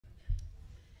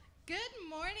Good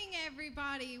morning,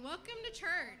 everybody. Welcome to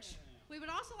church. We would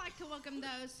also like to welcome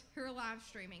those who are live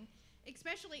streaming,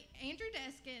 especially Andrew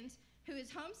Deskins, who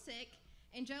is homesick,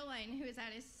 and Joe Lane, who is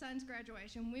at his son's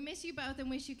graduation. We miss you both and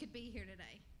wish you could be here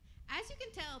today. As you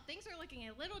can tell, things are looking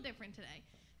a little different today,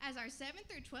 as our 7th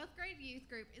through 12th grade youth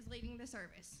group is leading the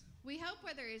service. We hope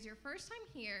whether it is your first time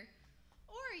here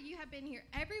or you have been here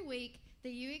every week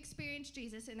that you experience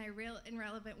Jesus in a real and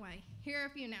relevant way. Here are a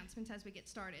few announcements as we get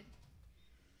started.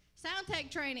 Sound tech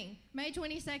training, May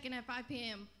 22nd at 5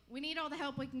 p.m. We need all the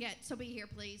help we can get, so be here,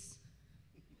 please.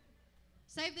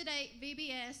 Save the date,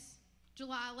 VBS,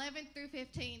 July 11th through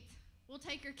 15th. We'll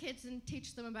take your kids and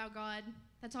teach them about God.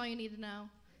 That's all you need to know.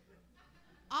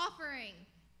 Offering.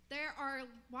 There are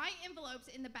white envelopes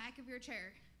in the back of your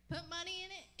chair. Put money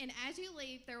in it, and as you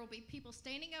leave, there will be people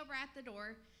standing over at the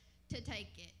door to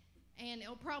take it. And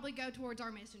it'll probably go towards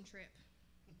our mission trip.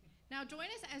 Now join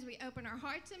us as we open our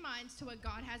hearts and minds to what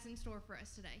God has in store for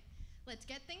us today. Let's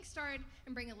get things started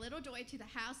and bring a little joy to the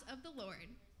house of the Lord.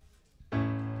 All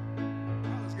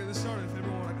right, let's get this started. If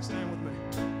everyone would like to stand with me.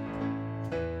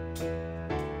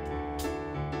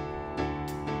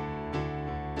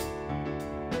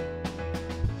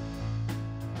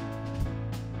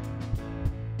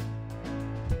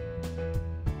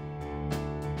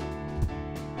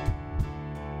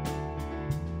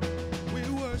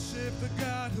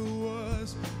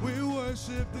 We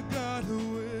worship the God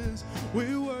who is.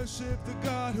 We worship the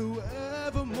God who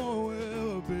evermore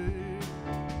will be.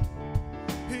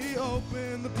 He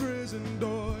opened the prison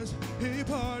doors. He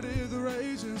parted the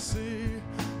raging sea.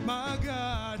 My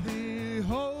God, He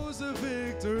holds the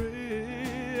victory.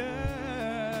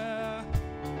 Yeah.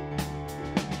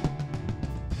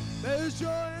 There's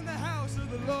joy in the house of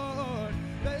the Lord.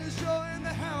 There's joy in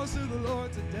the house of the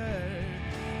Lord today.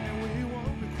 And we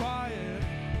won't be quiet.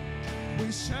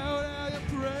 We shout out your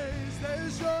praise.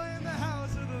 There's joy in the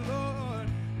house of the Lord.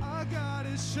 Our God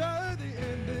is surely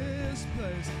in this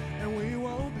place, and we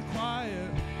won't be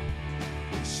quiet.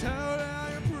 We shout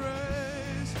out your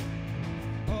praise.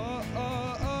 Oh,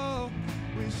 oh, oh.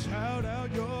 We shout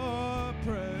out your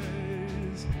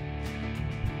praise.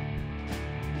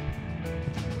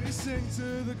 We sing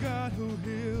to the God who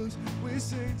heals. We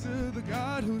sing to the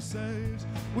God who saves.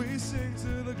 We sing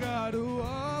to the God who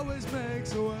always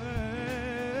makes a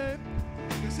way.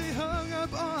 'Cause He hung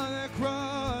up on that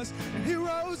cross and He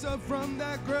rose up from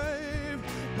that grave.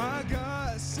 My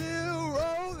God, still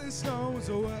rolling stones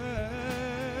away.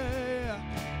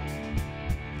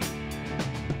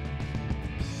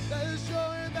 There's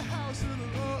joy in the house of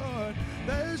the Lord.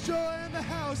 There's joy in the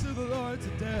house of the Lord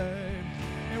today.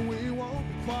 And we won't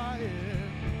be quiet.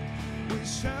 We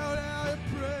shout out your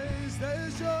praise.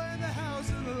 There's joy in the house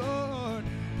of the Lord.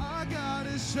 Our God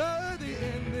is surely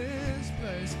in this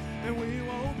place, and we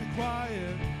won't be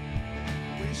quiet.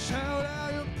 We shout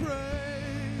out your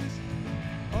praise.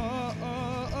 Oh,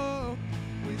 oh, oh.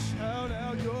 We shout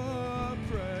out your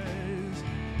praise.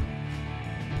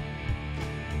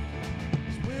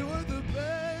 'Cause we were the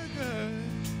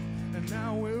beggars, and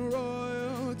now we're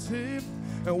royalty.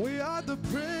 And we are the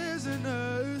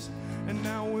prisoners, and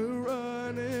now we're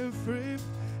running free.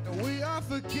 And we are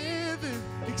forgiven,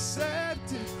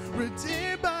 accepted,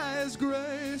 redeemed by His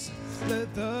grace.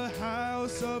 Let the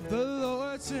house of the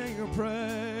Lord sing a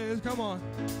praise. Come on.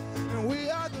 And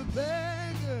we are the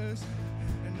beggars,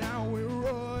 and now we're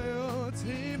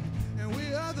royalty. And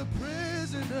we are the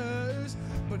prisoners,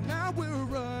 but now we're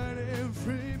running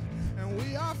free. And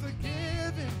we are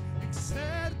forgiven,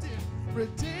 accepted,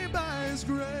 redeemed by His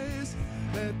grace.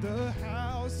 Let the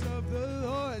house of the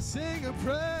Lord sing a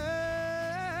praise.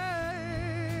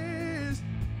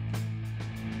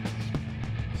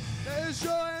 There's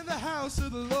joy in the house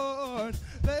of the Lord.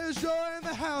 There's joy in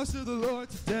the house of the Lord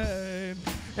today.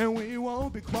 And we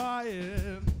won't be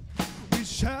quiet. We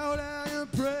shout out your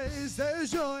praise.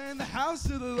 There's joy in the house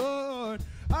of the Lord.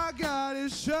 Our God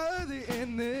is surely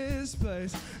in this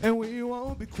place, and we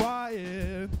won't be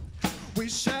quiet. We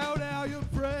shout out your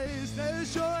praise.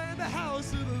 There's joy in the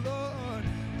house of the Lord.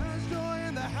 There's joy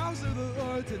in the house of the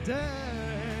Lord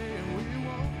today, and we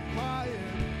won't be quiet.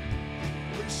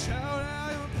 We shout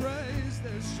out your praise.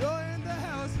 There's joy in the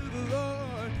house of the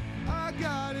Lord. Our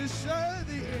God is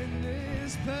surely in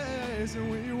this place, and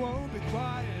we won't be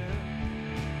quiet.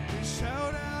 We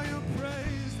shout out your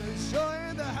praise. There's joy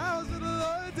in the house of the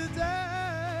Lord today,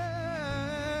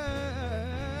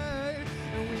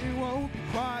 and we won't be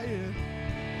quiet.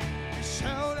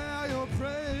 Shout out your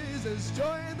praise. There's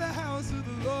joy in the house of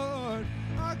the Lord.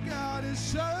 Our God is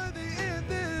surely in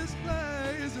this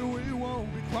place, and we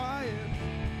won't be quiet.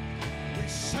 We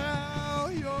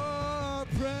shout your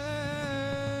praise.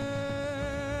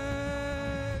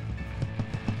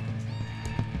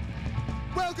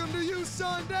 Welcome to Youth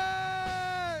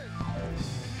Sunday!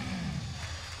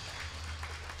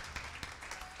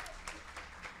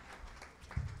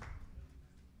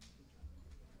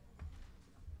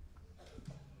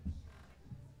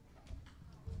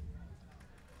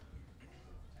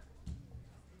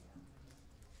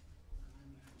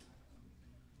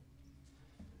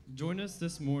 Join us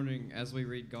this morning as we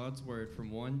read God's Word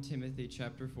from 1 Timothy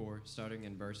chapter 4, starting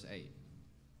in verse 8.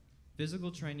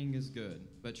 Physical training is good,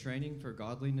 but training for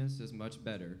godliness is much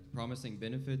better, promising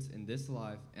benefits in this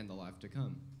life and the life to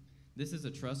come. This is a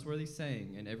trustworthy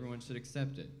saying, and everyone should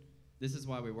accept it. This is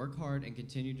why we work hard and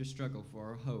continue to struggle for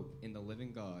our hope in the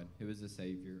living God, who is the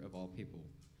Savior of all people.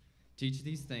 Teach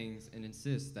these things and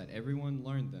insist that everyone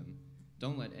learn them.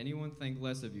 Don't let anyone think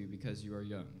less of you because you are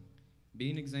young.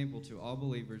 Be an example to all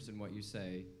believers in what you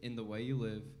say, in the way you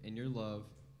live, in your love,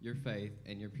 your faith,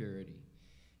 and your purity.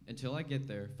 Until I get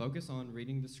there, focus on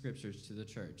reading the scriptures to the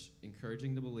church,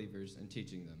 encouraging the believers, and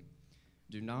teaching them.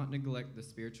 Do not neglect the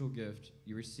spiritual gift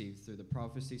you received through the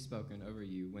prophecy spoken over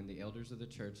you when the elders of the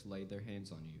church laid their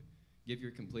hands on you. Give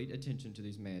your complete attention to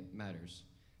these matters.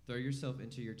 Throw yourself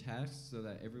into your tasks so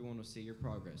that everyone will see your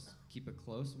progress. Keep a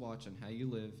close watch on how you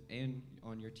live and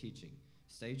on your teaching.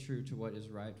 Stay true to what is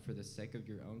right for the sake of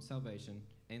your own salvation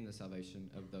and the salvation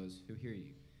of those who hear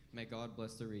you. May God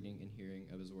bless the reading and hearing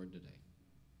of his word today.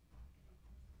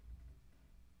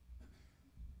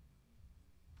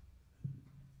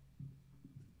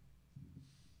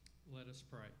 Let us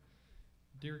pray.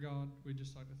 Dear God, we'd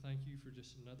just like to thank you for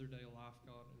just another day of life,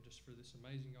 God, and just for this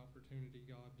amazing opportunity,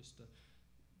 God, just to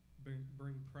bring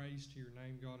praise to your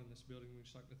name, God, in this building. We'd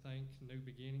just like to thank New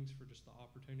Beginnings for just the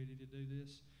opportunity to do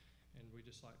this. And we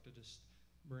just like to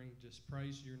bring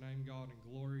praise to your name, God, and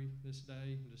glory this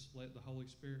day. And just let the Holy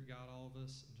Spirit guide all of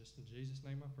us. And just in Jesus'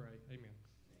 name I pray. Amen.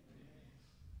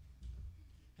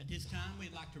 At this time,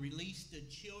 we'd like to release the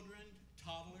children,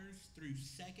 toddlers through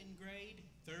second grade.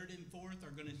 Third and fourth are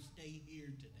going to stay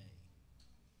here today.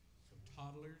 So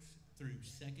toddlers through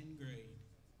second grade.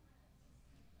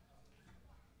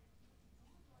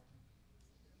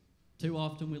 Too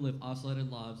often we live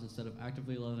isolated lives instead of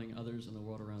actively loving others in the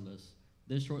world around us.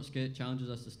 This short skit challenges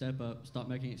us to step up, stop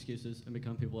making excuses, and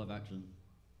become people of action.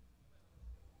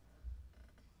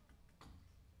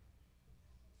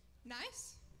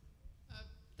 Nice.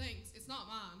 Thanks. It's not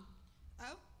mine.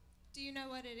 Oh, do you know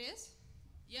what it is?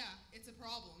 Yeah, it's a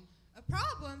problem. A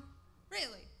problem?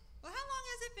 Really? Well, how long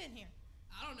has it been here?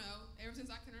 I don't know. Ever since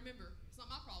I can remember. It's not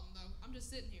my problem, though. I'm just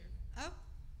sitting here. Oh,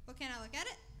 well, can I look at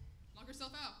it? Knock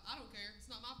yourself out. I don't care. It's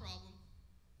not my problem.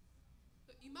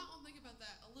 But you might want to think about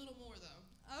that a little more, though.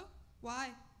 Oh,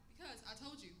 why? Because I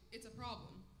told you, it's a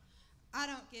problem. I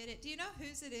don't get it. Do you know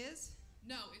whose it is?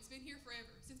 No, it's been here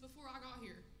forever, since before I got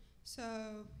here.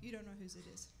 So, you don't know whose it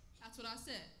is? That's what I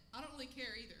said. I don't really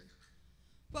care either.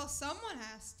 Well, someone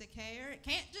has to care. It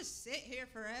can't just sit here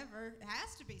forever. It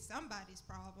has to be somebody's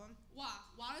problem. Why?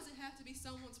 Why does it have to be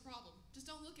someone's problem? Just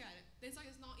don't look at it. It's like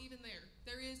it's not even there.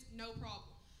 There is no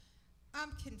problem.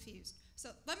 I'm confused.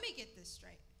 So, let me get this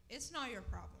straight. It's not your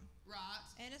problem. Right.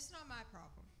 And it's not my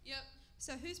problem. Yep.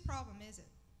 So, whose problem is it?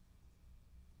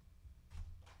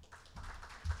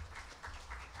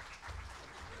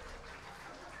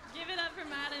 Give it up for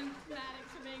Madden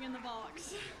Maddox for being in the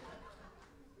box.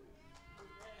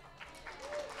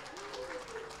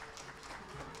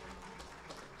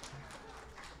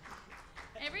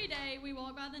 Every day, we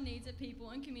walk by the needs of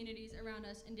people and communities around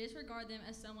us and disregard them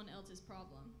as someone else's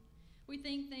problem. We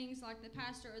think things like the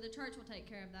pastor or the church will take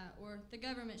care of that, or the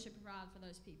government should provide for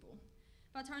those people.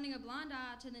 By turning a blind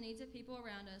eye to the needs of people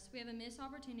around us, we have a missed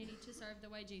opportunity to serve the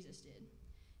way Jesus did.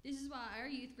 This is why our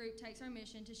youth group takes our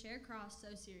mission to share Christ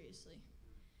so seriously.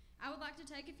 I would like to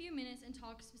take a few minutes and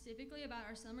talk specifically about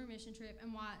our summer mission trip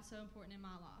and why it's so important in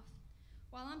my life.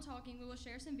 While I'm talking, we will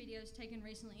share some videos taken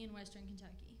recently in Western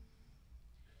Kentucky.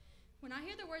 When I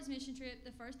hear the words mission trip,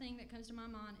 the first thing that comes to my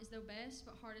mind is the best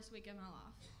but hardest week of my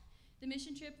life. The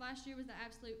mission trip last year was the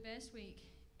absolute best week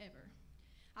ever.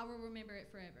 I will remember it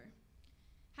forever.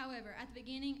 However, at the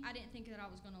beginning, I didn't think that I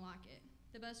was going to like it.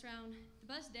 The bus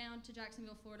down to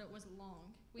Jacksonville, Florida was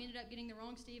long. We ended up getting the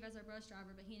wrong Steve as our bus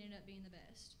driver, but he ended up being the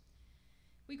best.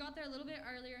 We got there a little bit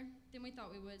earlier than we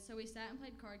thought we would, so we sat and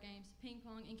played card games, ping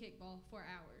pong, and kickball for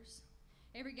hours.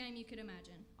 Every game you could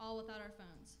imagine, all without our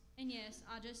phones. And yes,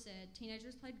 I just said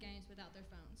teenagers played games without their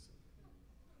phones.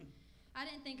 I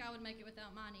didn't think I would make it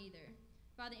without mine either.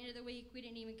 By the end of the week, we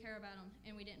didn't even care about them,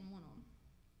 and we didn't want them.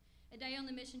 A day on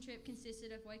the mission trip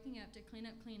consisted of waking up to clean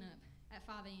up at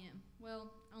 5 a.m.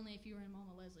 Well, only if you were in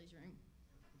Mama Leslie's room.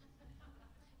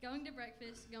 Going to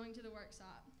breakfast, going to the work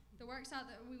site. The work site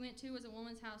that we went to was a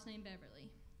woman's house named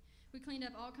Beverly. We cleaned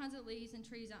up all kinds of leaves and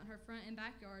trees out in her front and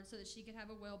backyard so that she could have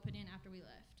a well put in after we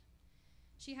left.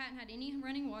 She hadn't had any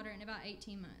running water in about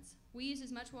 18 months. We use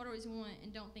as much water as we want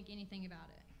and don't think anything about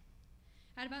it.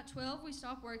 At about 12, we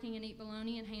stop working and eat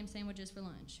bologna and ham sandwiches for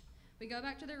lunch. We go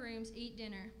back to their rooms, eat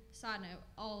dinner. Side note,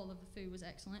 all of the food was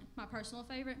excellent. My personal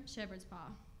favorite, shepherd's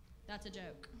pie. That's a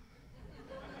joke.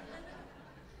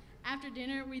 After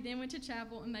dinner, we then went to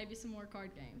chapel and maybe some more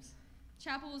card games.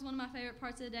 Chapel was one of my favorite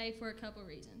parts of the day for a couple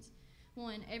reasons.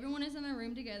 1, everyone is in the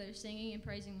room together singing and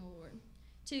praising the Lord.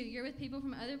 2, you're with people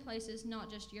from other places,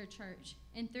 not just your church.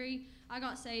 And 3, I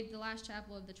got saved the last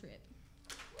chapel of the trip.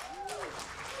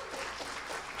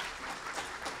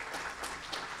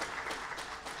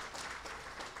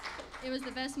 It was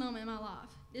the best moment in my life.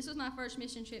 This was my first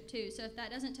mission trip too, so if that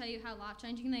doesn't tell you how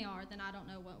life-changing they are, then I don't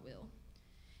know what will.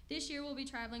 This year we'll be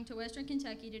traveling to Western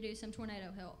Kentucky to do some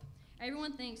tornado help.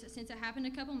 Everyone thinks that since it happened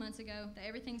a couple months ago, that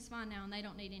everything's fine now and they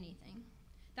don't need anything.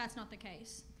 That's not the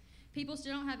case. People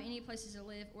still don't have any places to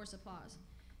live or supplies.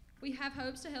 We have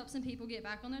hopes to help some people get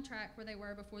back on the track where they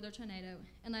were before the tornado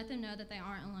and let them know that they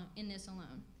aren't alone in this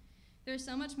alone. There's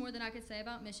so much more that I could say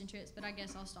about mission trips, but I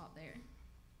guess I'll stop there.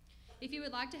 If you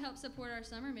would like to help support our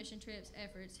summer mission trips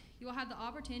efforts, you will have the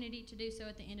opportunity to do so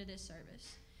at the end of this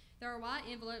service. There are white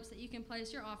envelopes that you can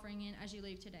place your offering in as you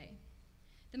leave today.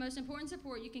 The most important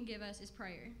support you can give us is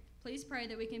prayer. Please pray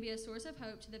that we can be a source of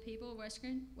hope to the people of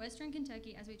Western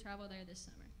Kentucky as we travel there this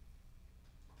summer.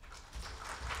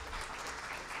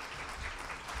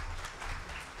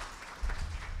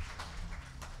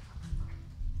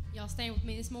 Y'all stand with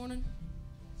me this morning?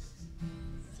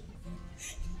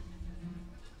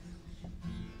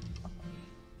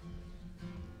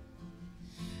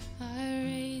 I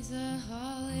raise a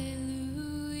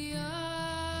hallelujah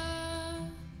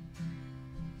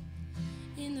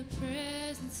in the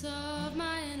presence of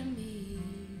my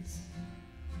enemies.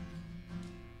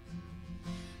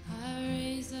 I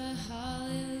raise a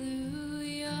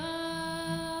hallelujah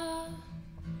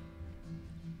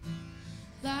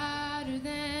louder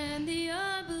than the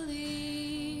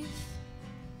unbelief.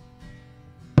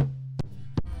 I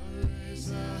raise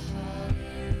a hallelujah.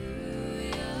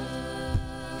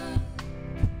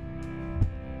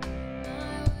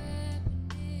 My weapon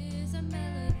is a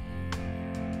melody.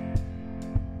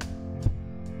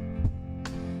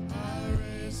 I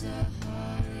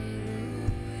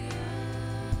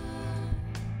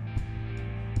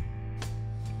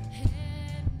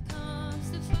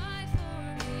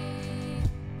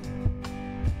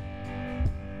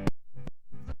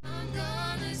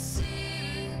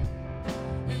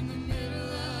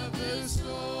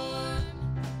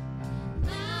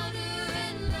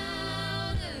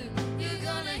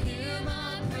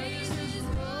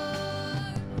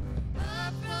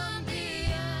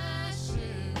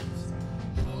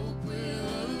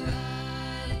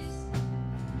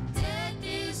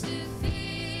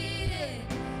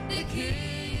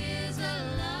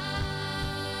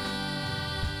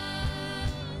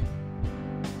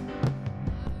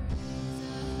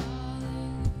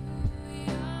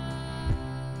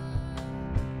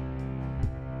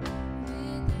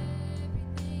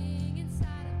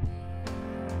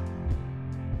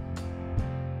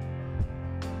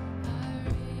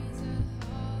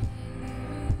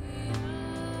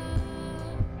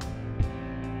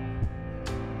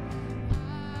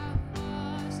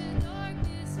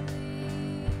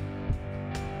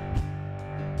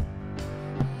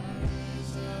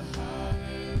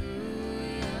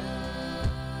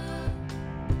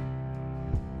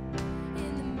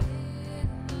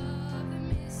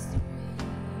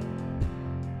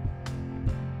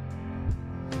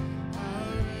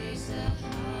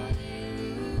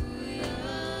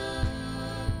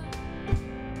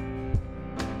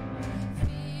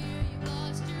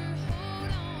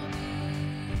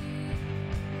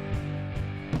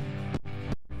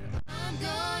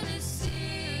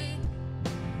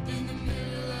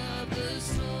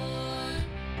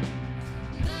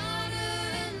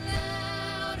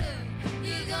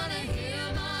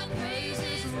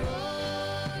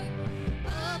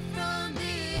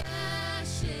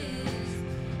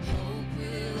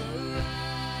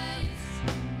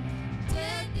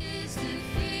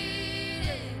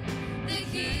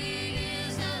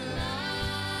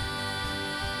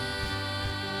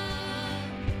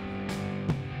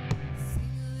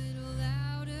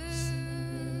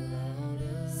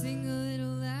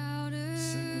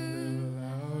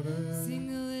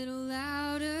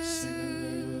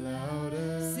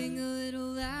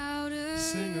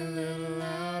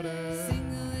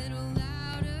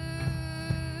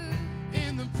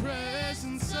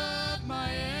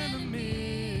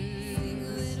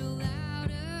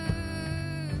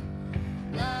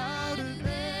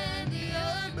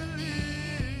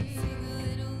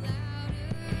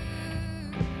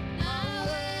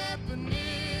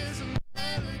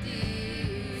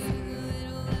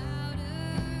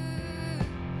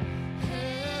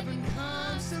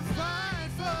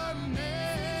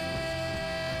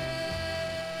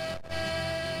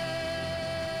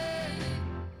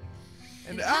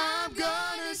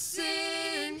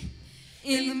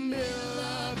in the middle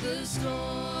of the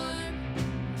storm.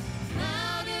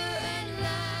 Louder and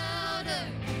louder,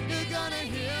 you're gonna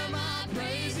hear my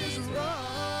praises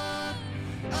roar.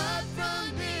 Up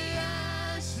from the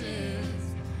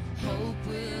ashes, hope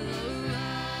will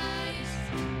arise.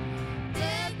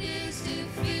 Death is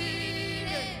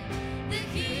defeated, the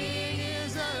King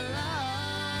is alive.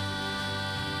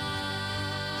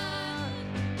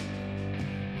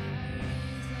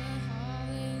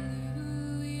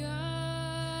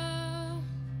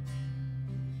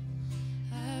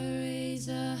 I raise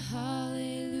a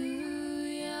hallelujah.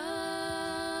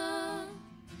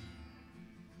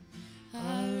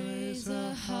 I raise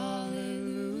a hallelujah.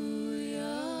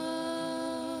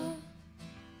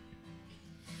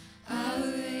 I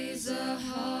raise a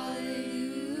hallelujah.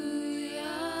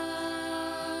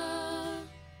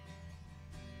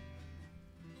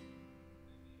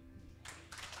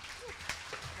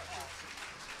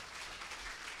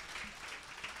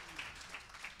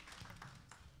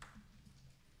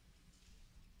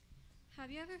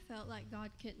 Have you ever felt like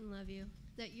God couldn't love you,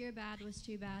 that your bad was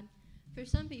too bad? For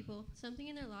some people, something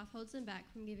in their life holds them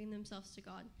back from giving themselves to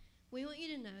God. We want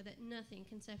you to know that nothing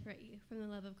can separate you from the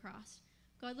love of Christ.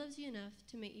 God loves you enough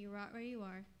to meet you right where you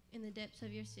are in the depths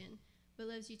of your sin, but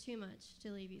loves you too much to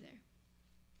leave you there.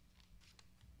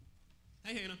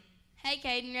 Hey, Hannah. Hey,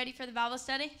 Caden, ready for the Bible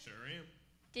study? Sure am.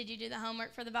 Did you do the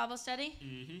homework for the Bible study?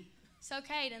 Mm-hmm. So,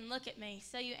 Caden, look at me.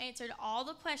 So you answered all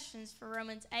the questions for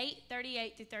Romans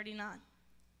 8:38 through 39.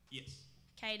 Yes.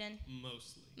 Caden.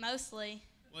 Mostly. Mostly.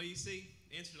 Well, you see,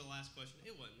 the answer to the last question,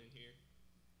 it wasn't in here.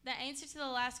 The answer to the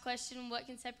last question, what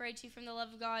can separate you from the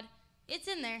love of God, it's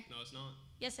in there. No, it's not.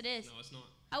 Yes, it is. No, it's not.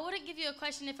 I wouldn't give you a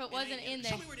question if it wasn't ain't. in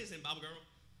there. Show me where it is in, Bible girl.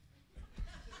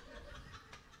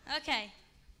 Okay.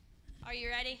 Are you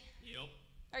ready? Yep.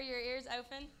 Are your ears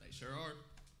open? They sure are.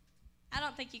 I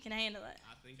don't think you can handle it.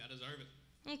 I think I deserve it.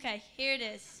 Okay, here it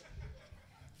is.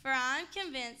 For I am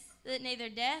convinced that neither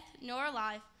death nor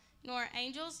life, nor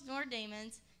angels nor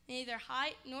demons, neither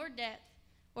height nor depth,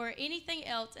 or anything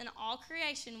else in all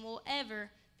creation will ever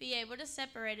be able to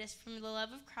separate us from the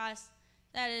love of Christ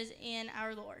that is in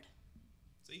our Lord.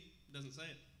 See, it doesn't say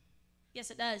it.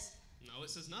 Yes, it does. No, it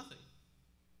says nothing.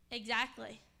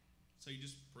 Exactly. So you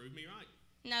just proved me right.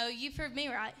 No, you proved me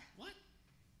right. What?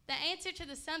 The answer to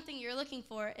the something you're looking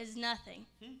for is nothing.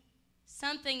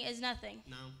 Something is nothing.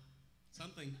 No.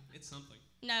 Something, it's something.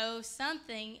 No,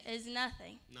 something is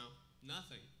nothing. No,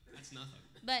 nothing. That's nothing.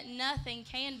 But nothing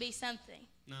can be something.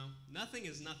 No, nothing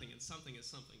is nothing and something is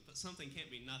something. But something can't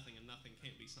be nothing and nothing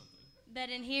can't be something. But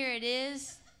in here it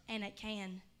is, and it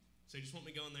can. So you just want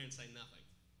me to go in there and say nothing?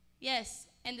 Yes,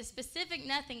 and the specific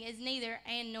nothing is neither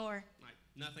and nor. Right,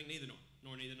 nothing, neither nor.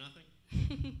 Nor, neither, nothing?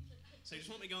 So you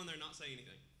just want me to go in there and not say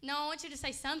anything? No, I want you to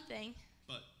say something.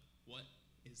 But what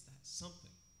is that something?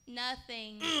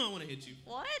 Nothing. I want to hit you.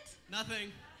 What?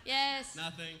 Nothing. Yes.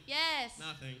 Nothing. Yes.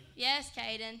 Nothing. Yes,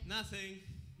 Caden. Nothing.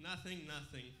 Nothing.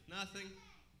 Nothing. Nothing.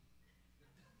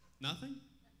 Nothing?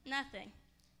 Nothing.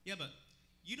 Yeah, but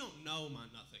you don't know my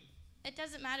nothing. It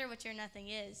doesn't matter what your nothing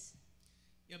is.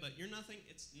 Yeah, but your nothing,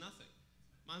 it's nothing.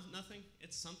 Mine's nothing,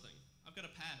 it's something. I've got a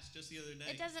past just the other day.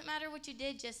 It doesn't matter what you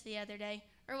did just the other day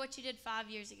or what you did 5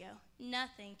 years ago.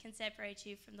 Nothing can separate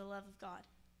you from the love of God.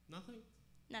 Nothing?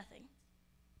 Nothing.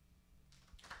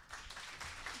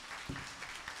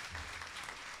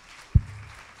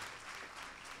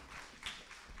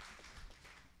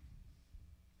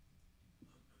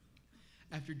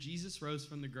 After Jesus rose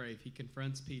from the grave, he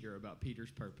confronts Peter about Peter's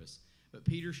purpose, but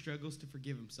Peter struggles to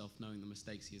forgive himself knowing the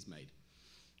mistakes he has made.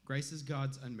 Grace is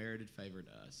God's unmerited favor to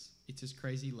us. It's his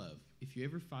crazy love. If you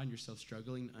ever find yourself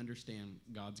struggling to understand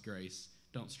God's grace,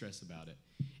 don't stress about it.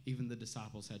 Even the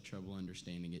disciples had trouble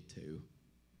understanding it too.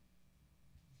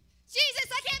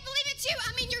 Jesus, I can't believe it's you.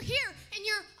 I mean, you're here and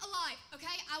you're alive,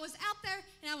 okay? I was out there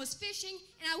and I was fishing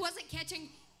and I wasn't catching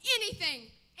anything.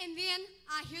 And then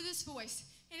I hear this voice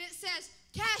and it says,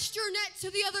 cast your net to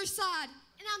the other side.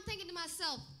 And I'm thinking to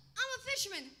myself, I'm a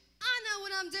fisherman. I know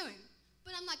what I'm doing,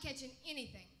 but I'm not catching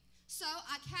anything. So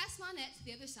I cast my net to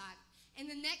the other side.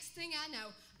 And the next thing I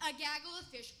know, a gaggle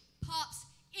of fish pops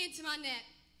into my net.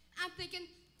 I'm thinking,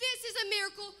 this is a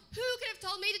miracle. Who could have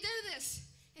told me to do this?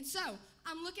 And so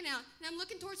I'm looking out, and I'm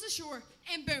looking towards the shore,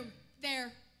 and boom,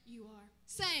 there you are,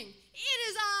 saying, it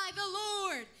is I, the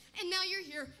Lord. And now you're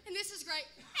here, and this is great.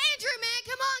 Andrew, man,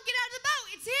 come on, get out of the boat.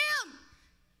 It's him.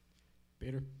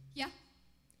 Peter, Yeah?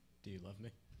 do you love me?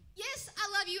 Yes, I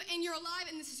love you, and you're alive,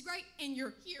 and this is great, and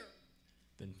you're here.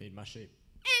 Then feed my sheep.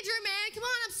 Andrew, man, come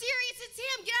on, I'm serious. It's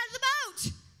him. Get out of the boat.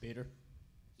 Peter,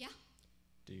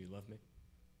 do you love me?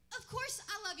 Of course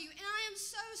I love you, and I am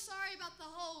so sorry about the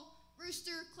whole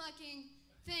rooster clucking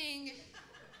thing.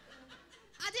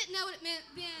 I didn't know what it meant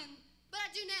then, but I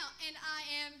do now, and I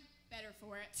am better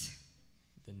for it.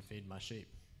 Then feed my sheep.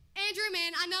 Andrew,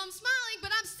 man, I know I'm smiling,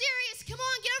 but I'm serious. Come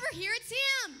on, get over here. It's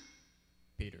him.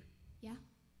 Peter. Yeah?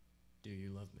 Do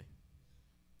you love me?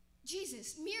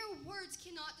 Jesus, mere words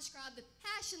cannot describe the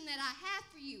passion that I have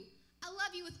for you. I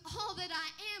love you with all that I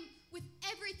am, with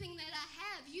everything that I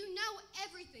have. You know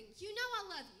everything. You know I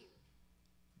love you.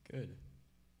 Good.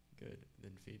 Good.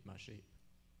 Then feed my sheep.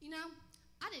 You know,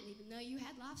 I didn't even know you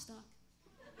had livestock.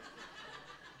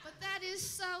 But that is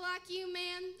so like you,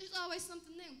 man. There's always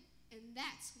something new. And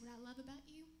that's what I love about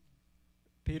you.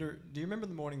 Peter, do you remember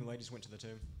the morning the ladies went to the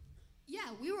tomb?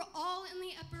 Yeah, we were all in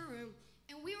the upper room,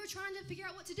 and we were trying to figure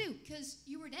out what to do, because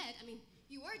you were dead. I mean,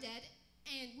 you were dead,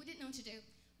 and we didn't know what to do.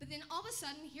 But then all of a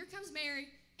sudden, here comes Mary,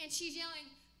 and she's yelling,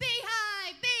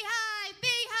 "Beehive, beehive,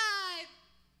 beehive!"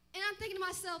 And I'm thinking to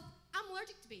myself, I'm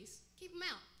allergic to bees. Keep them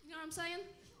out. You know what I'm saying?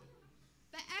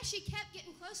 But as she kept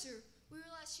getting closer, we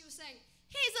realized she was saying,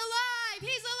 "He's alive!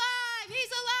 He's alive!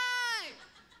 He's alive!"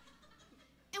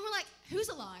 And we're like, "Who's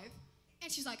alive?"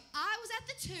 And she's like, "I was at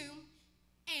the tomb,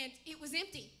 and it was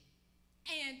empty.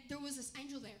 And there was this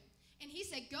angel there. And he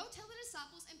said, go tell the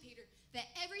disciples and Peter that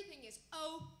everything is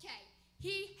okay.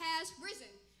 He has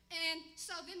risen." And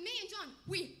so then me and John,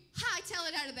 we hightail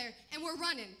it out of there, and we're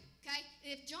running, okay?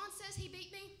 And if John says he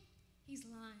beat me, he's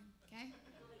lying, okay?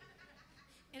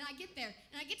 And I get there,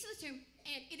 and I get to the tomb,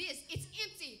 and it's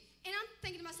empty. And I'm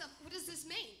thinking to myself, what does this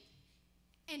mean?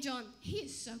 And John, he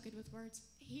is so good with words.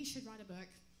 He should write a book.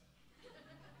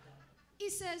 He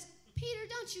says, "Peter,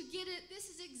 don't you get it? This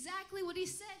is exactly what he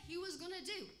said he was going to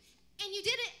do. And you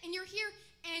did it, and you're here,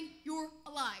 and you're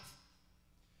alive."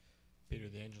 Peter,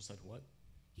 the angel said what?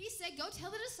 He said, go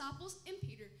tell the disciples and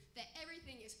Peter that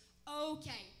everything is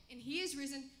okay. And he is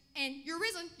risen, and you're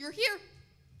risen. You're here.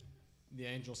 The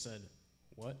angel said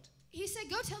what? He said,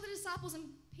 go tell the disciples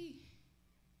and Peter.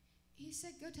 He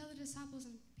said, go tell the disciples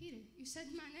and Peter. You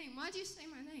said my name. Why'd you say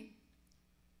my name?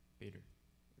 Peter,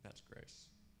 that's grace.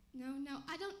 No,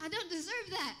 I don't deserve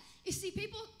that. You see,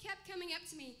 people kept coming up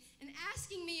to me and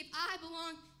asking me if I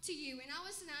belong to you, and I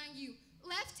was denying you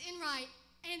left and right,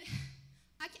 and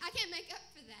I can't make up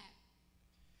for that.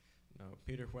 No,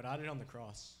 Peter, what I did on the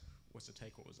cross was to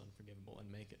take what was unforgivable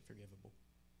and make it forgivable.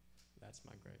 That's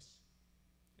my grace.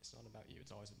 It's not about you,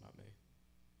 it's always about me.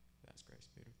 That's grace,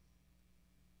 Peter.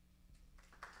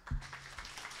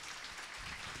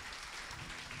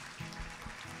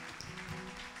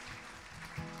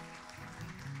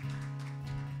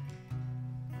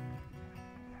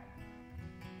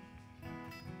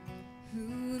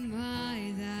 Who am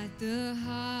I that the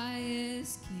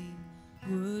highest King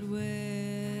would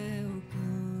welcome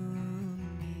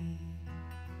me?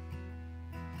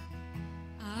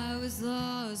 I was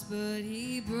lost, but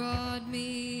he brought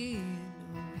me in.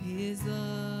 Oh, his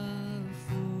love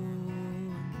for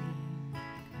me.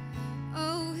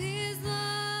 Oh, his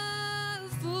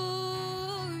love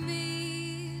for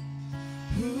me.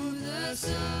 Who the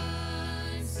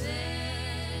Son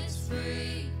sets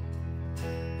free.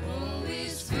 Oh,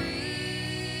 is free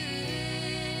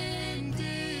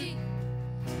indeed.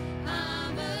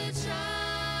 I'm a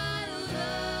child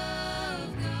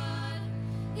of God.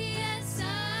 Yes, I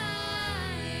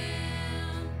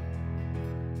am.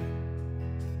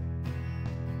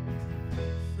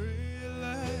 Free at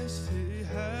last, he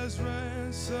has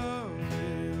ransomed me.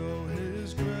 Oh,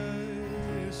 his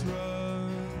grace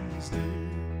runs deep.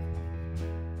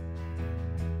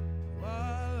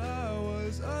 While I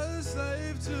was a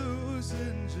slave to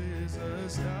sin,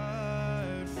 Jesus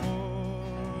died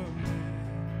for me.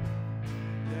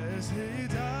 Yes, he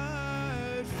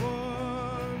died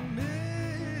for me.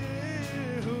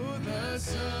 Who the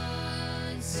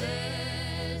Son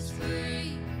Sets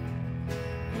free.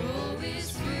 Oh,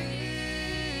 is free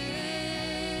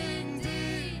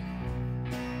indeed.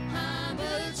 I'm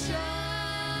a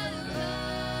child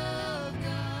of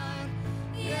God.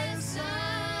 Yes, I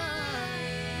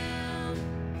am.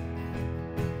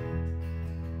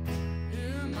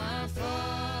 In my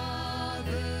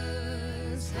Father's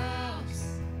house,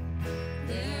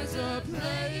 there's a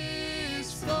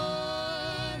place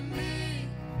for me.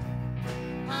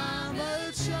 I'm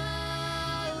a child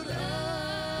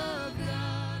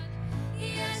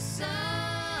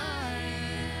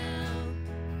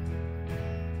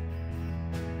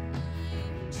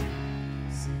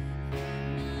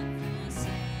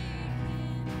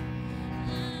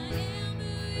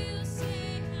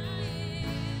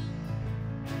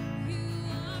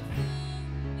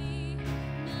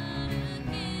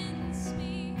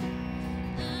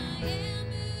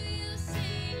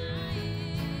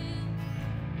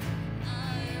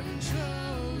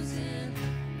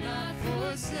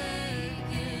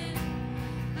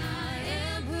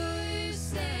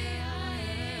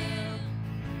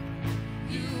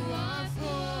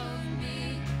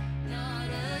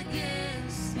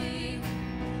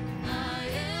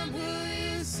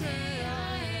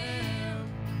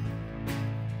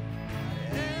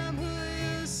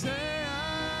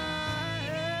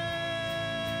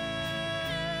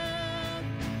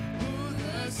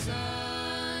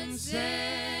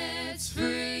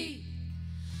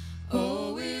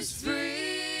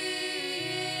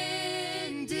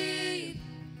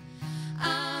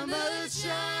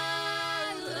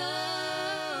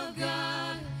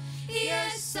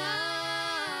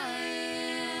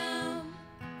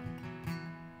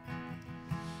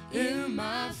In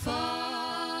my Father's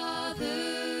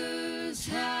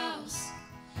house,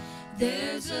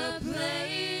 there's a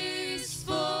place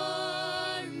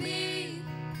for me.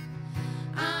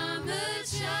 I'm a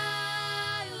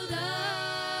child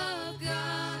of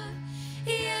God.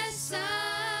 Yes,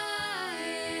 I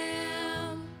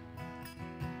am.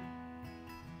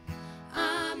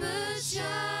 I'm a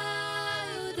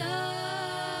child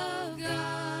of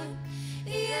God.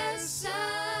 Yes, I am.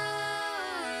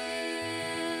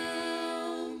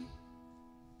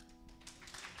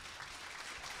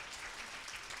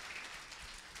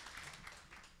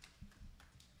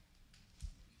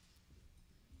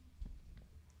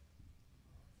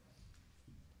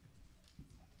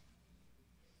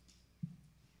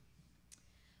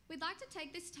 We'd like to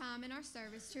take this time in our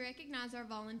service to recognize our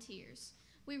volunteers.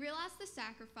 We realize the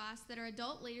sacrifice that our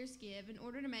adult leaders give in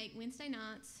order to make Wednesday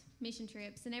nights, mission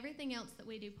trips, and everything else that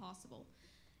we do possible.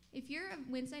 If you're a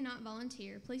Wednesday night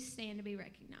volunteer, please stand to be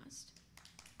recognized.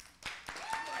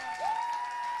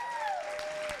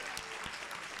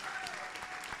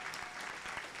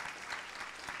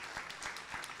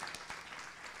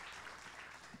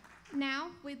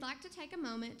 Now, we'd like to take a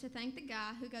moment to thank the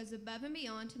guy who goes above and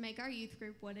beyond to make our youth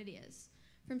group what it is.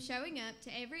 From showing up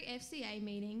to every FCA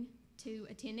meeting to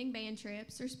attending band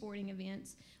trips or sporting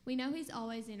events, we know he's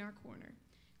always in our corner.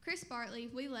 Chris Bartley,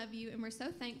 we love you, and we're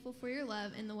so thankful for your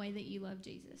love and the way that you love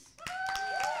Jesus.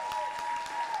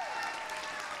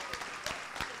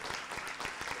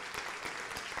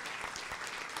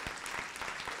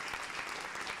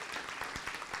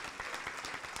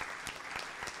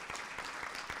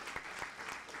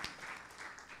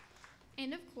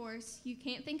 And of course, you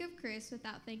can't think of Chris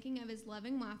without thinking of his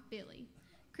loving wife, Billy.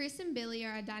 Chris and Billy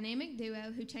are a dynamic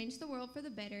duo who change the world for the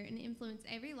better and influence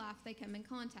every life they come in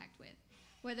contact with,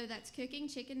 whether that's cooking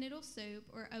chicken noodle soup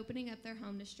or opening up their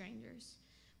home to strangers.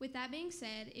 With that being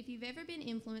said, if you've ever been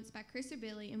influenced by Chris or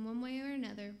Billy in one way or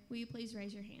another, will you please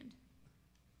raise your hand?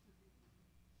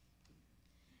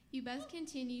 You both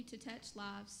continue to touch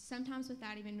lives, sometimes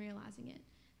without even realizing it.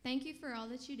 Thank you for all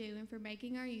that you do and for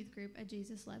making our youth group a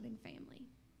Jesus-loving family.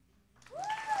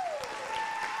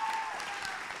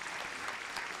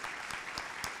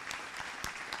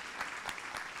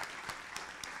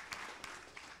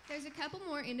 There's a couple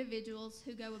more individuals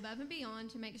who go above and beyond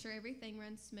to make sure everything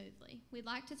runs smoothly. We'd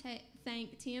like to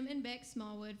thank Tim and Beck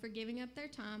Smallwood for giving up their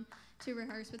time to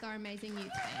rehearse with our amazing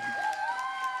youth band.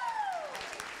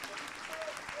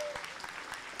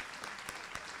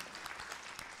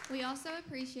 We also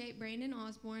appreciate Brandon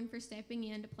Osborne for stepping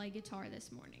in to play guitar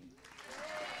this morning.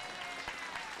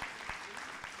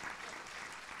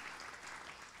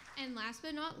 And last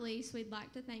but not least, we'd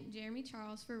like to thank Jeremy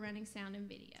Charles for running sound and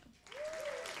video.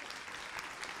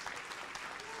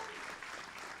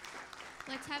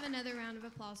 Let's have another round of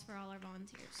applause for all our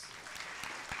volunteers.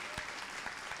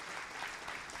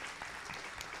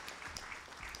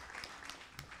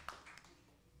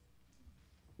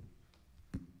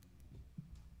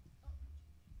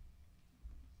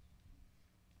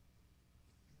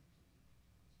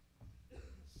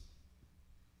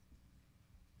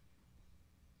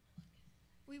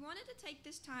 We wanted to take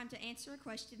this time to answer a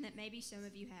question that maybe some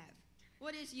of you have.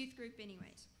 What is youth group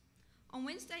anyways? On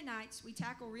Wednesday nights, we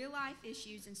tackle real-life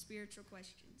issues and spiritual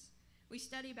questions. We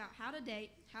study about how to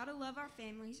date, how to love our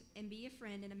families, and be a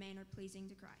friend in a manner pleasing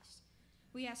to Christ.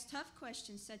 We ask tough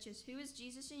questions such as, who is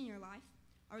Jesus in your life?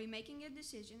 Are we making good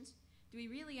decisions? Do we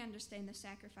really understand the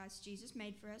sacrifice Jesus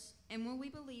made for us? And will we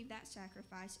believe that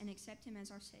sacrifice and accept him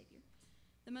as our Savior?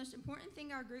 The most important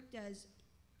thing our group does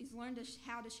is learn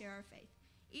how to share our faith.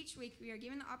 Each week, we are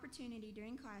given the opportunity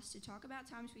during class to talk about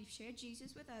times we've shared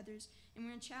Jesus with others, and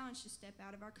we're challenged to step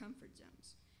out of our comfort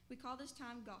zones. We call this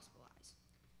time Gospelize.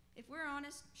 If we're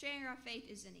honest, sharing our faith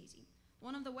isn't easy.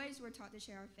 One of the ways we're taught to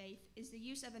share our faith is the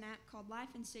use of an app called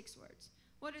Life in 6 Words.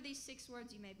 What are these 6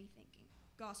 words, you may be thinking?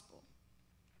 Gospel.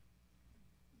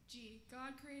 G,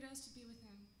 God created us to be with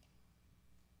him.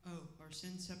 O, our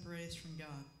sins separate us from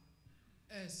God.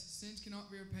 S, sins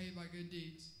cannot be repaid by good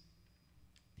deeds.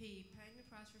 P, paying the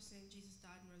price for sin, Jesus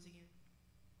died and rose again.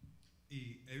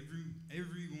 E,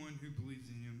 everyone who believes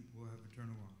in him will have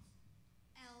eternal life.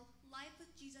 L, life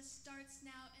with Jesus starts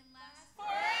now and lasts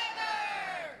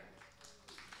forever.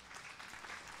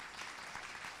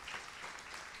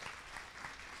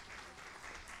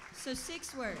 So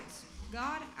 6 words.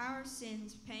 God, our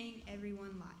sins, paying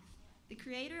everyone life. The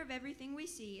creator of everything we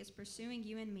see is pursuing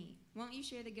you and me. Won't you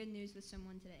share the good news with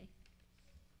someone today?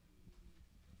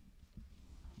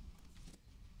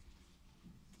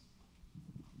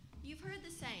 You've heard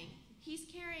the saying, he's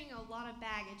carrying a lot of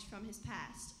baggage from his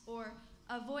past, or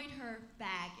avoid her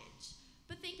baggage.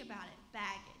 But think about it,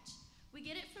 baggage. We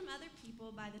get it from other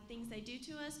people by the things they do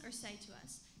to us or say to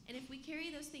us. And if we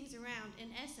carry those things around, in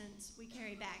essence, we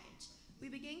carry baggage. We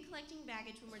begin collecting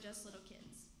baggage when we're just little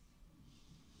kids.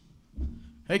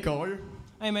 Hey, Collier.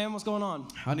 Hey, man, what's going on?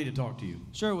 I need to talk to you.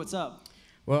 Sure, what's up?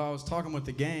 Well, I was talking with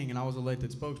the gang, and I was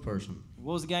elected spokesperson.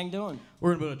 What was the gang doing?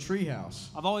 We're going to build a tree house.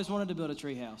 I've always wanted to build a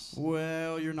tree house.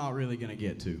 Well, you're not really going to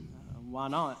get to. Why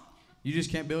not? You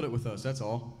just can't build it with us, that's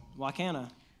all. Why can't I?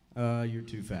 You're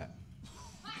too fat.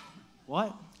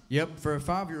 What? Yep, for a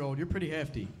 5-year-old, you're pretty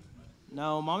hefty.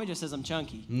 No, Mommy just says I'm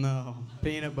chunky. No,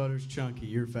 peanut butter's chunky,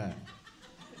 you're fat.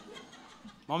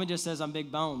 Mommy just says I'm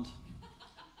big boned.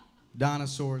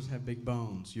 Dinosaurs have big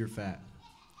bones, you're fat.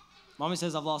 Mommy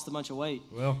says I've lost a bunch of weight.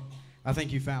 Well, I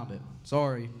think you found it.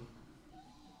 Sorry.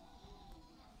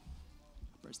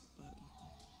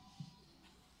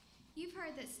 You've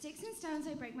heard that sticks and stones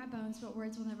may break my bones, but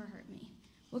words will never hurt me.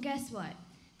 Well, guess what?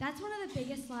 That's one of the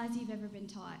biggest lies you've ever been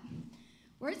taught.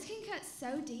 Words can cut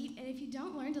so deep, and if you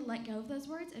don't learn to let go of those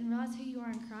words and realize who you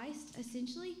are in Christ,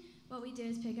 essentially, what we do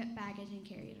is pick up baggage and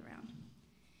carry it around.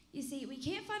 You see, we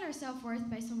can't find our self-worth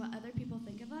based on what other people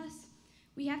think of us.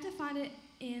 We have to find it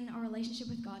in our relationship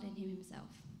with God and Him Himself.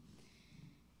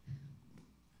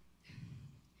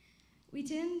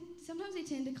 Sometimes we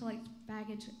tend to collect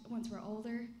baggage once we're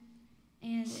older,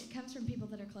 and it comes from people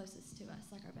that are closest to us,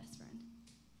 like our best friend.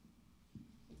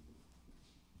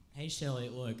 Hey, Shelly,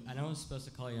 look, I know I'm supposed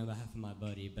to call you on behalf of my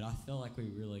buddy, but I feel like we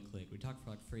really clicked. We talked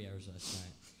for like 3 hours last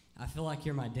night. I feel like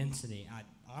you're my destiny.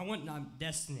 I'm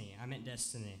destiny. I meant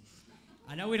destiny.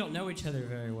 I know we don't know each other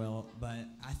very well, but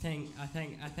I think,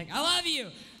 I love you.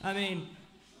 I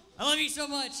love you so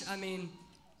much. I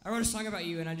wrote a song about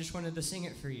you, and I just wanted to sing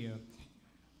it for you.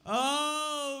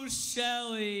 Oh,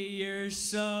 Shelly, you're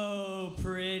so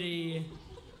pretty.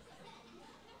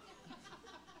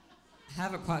 I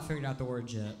haven't quite figured out the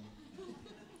words yet,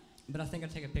 but I think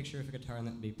I'd take a picture of a guitar, and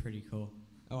that'd be pretty cool.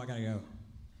 Oh, I gotta go.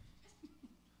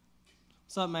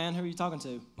 What's up, man? Who are you talking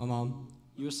to? My mom.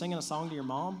 You were singing a song to your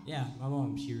mom? Yeah, my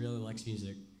mom. She really likes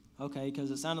music. Okay, because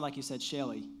it sounded like you said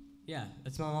Shelly. Yeah,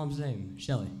 that's my mom's name,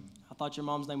 Shelly. I thought your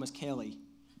mom's name was Kelly.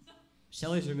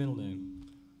 Shelly's her middle name.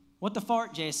 What the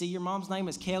fart, Jesse? Your mom's name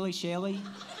is Kelly Shelly?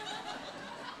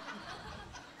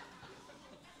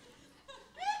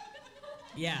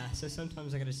 Yeah, so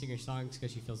sometimes I gotta sing her songs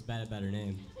because she feels bad about her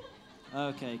name.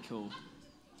 Okay, cool.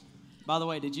 By the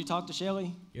way, did you talk to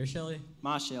Shelly? Your Shelly?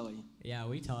 My Shelly. Yeah,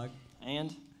 we talked.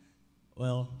 And?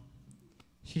 Well,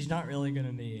 she's not really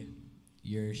gonna be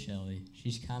your Shelly.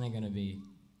 She's kind of gonna be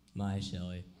my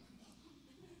Shelly.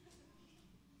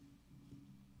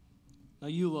 Now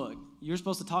you look. You're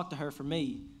supposed to talk to her for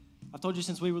me. I've told you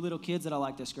since we were little kids that I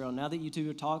like this girl. Now that you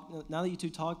two talked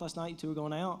last night, you two were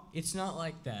going out. It's not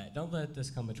like that. Don't let this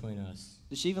come between us.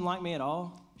 Does she even like me at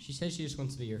all? She says she just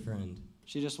wants to be your friend.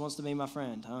 She just wants to be my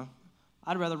friend, huh?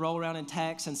 I'd rather roll around in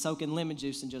tacks and soak in lemon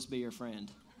juice than just be your friend.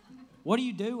 What are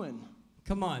you doing?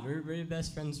 Come on, we're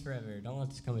best friends forever. Don't let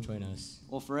this come between us.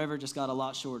 Well, forever just got a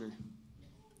lot shorter.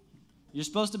 You're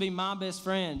supposed to be my best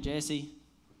friend, Jesse.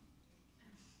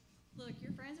 Look,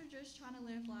 your friends are just trying to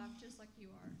live life just like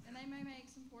you are, and they may make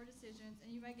some poor decisions,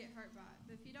 and you may get hurt by it.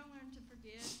 But if you don't learn to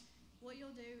forgive, what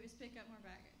you'll do is pick up more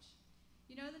baggage.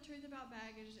 You know the truth about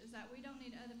baggage is that we don't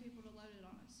need other people to load it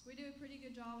on us. We do a pretty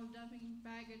good job of dumping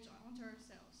baggage onto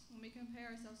ourselves when we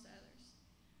compare ourselves to others.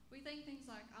 We think things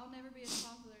like, I'll never be as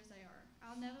popular as they are.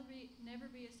 I'll never be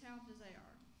as talented as they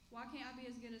are. Why can't I be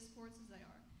as good at sports as they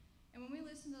are? And when we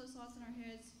listen to those thoughts in our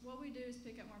heads, what we do is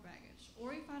pick up more baggage.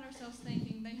 Or we find ourselves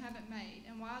thinking they haven't made,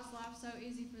 and why is life so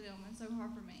easy for them and so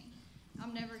hard for me?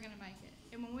 I'm never going to make it.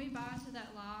 And when we buy into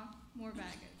that lie, more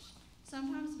baggage.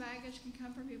 Sometimes baggage can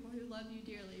come from people who love you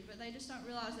dearly, but they just don't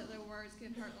realize that their words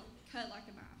can cut like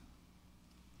a knife.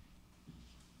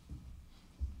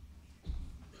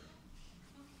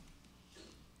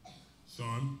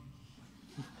 Son,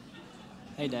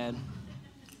 Hey, Dad.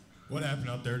 what happened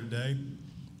out there today?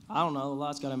 I don't know. The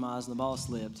lights got in my eyes and the ball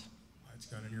slipped. Lights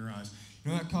got in your eyes.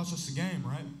 You know that cost us the game,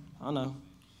 right? I know.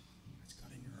 Lights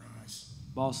got in your eyes.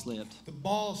 Ball slipped. The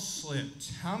ball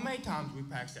slipped. How many times we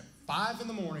practiced at 5 in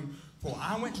the morning before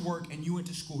I went to work and you went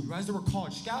to school? You guys, there were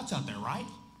college scouts out there, right?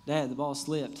 Dad, the ball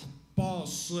slipped. Ball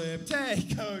slipped. Hey,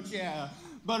 Coach, yeah.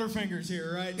 Butterfinger's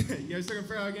here, right? You guys still gonna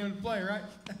figure out a game to play, right?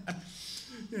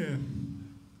 Yeah.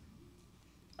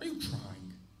 Are you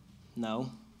crying?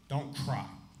 No. Don't cry.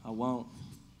 I won't.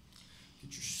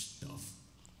 Get your stuff.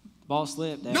 Ball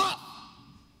slipped, Dad. No!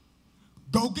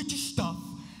 Go get your stuff.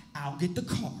 I'll get the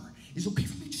car. Is it okay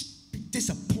for me to just be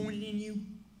disappointed in you?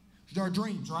 These are our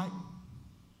dreams, right?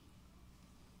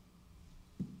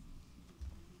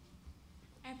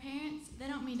 Our parents, They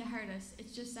don't mean to hurt us.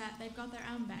 It's just that they've got their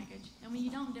own baggage. And when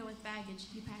you don't deal with baggage,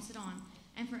 you pass it on.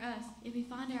 And for us, if we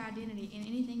find our identity in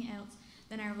anything else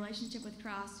than our relationship with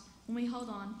Christ, when we hold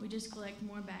on, we just collect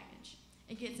more baggage.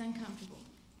 It gets uncomfortable,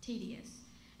 tedious,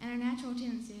 and our natural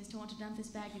tendency is to want to dump this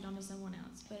baggage onto someone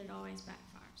else, but it always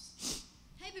backfires.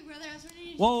 Hey, big brother, I was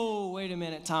ready to... Whoa, wait a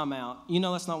minute, time out. You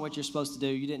know that's not what you're supposed to do.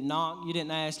 You didn't knock, you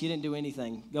didn't ask, you didn't do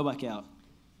anything. Go back out.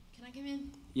 Can I come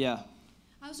in? Yeah,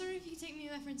 I was wondering if you could take me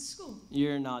and my friends to school.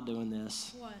 you're not doing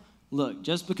this. What? Look,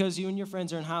 just because you and your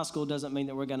friends are in high school doesn't mean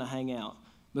that we're going to hang out.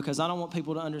 Because I don't want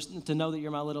people to know that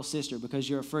you're my little sister because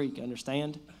you're a freak,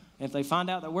 understand? And if they find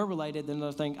out that we're related, then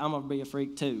they'll think I'm going to be a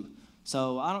freak too.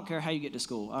 So I don't care how you get to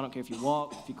school. I don't care if you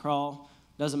walk, if you crawl.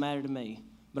 Doesn't matter to me.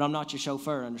 But I'm not your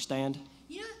chauffeur, understand?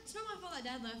 You know, it's not my fault that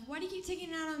Dad left. Why do you keep taking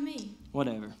it out on me?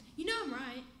 Whatever. You know I'm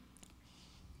right.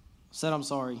 Said I'm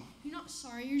sorry. You're not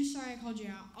sorry. You're just sorry I called you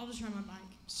out. I'll just ride my bike.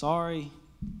 Sorry.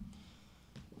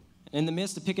 In the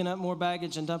midst of picking up more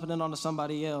baggage and dumping it onto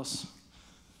somebody else,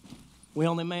 we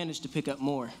only managed to pick up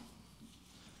more.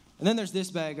 And then there's this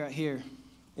bag right here.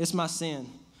 It's my sin,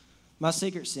 my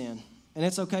secret sin. And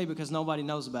it's okay because nobody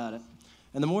knows about it.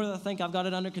 And the more that I think I've got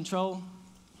it under control,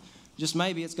 just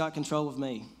maybe it's got control of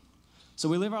me. So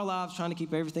we live our lives trying to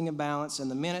keep everything in balance,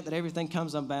 and the minute that everything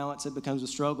comes unbalanced, it becomes a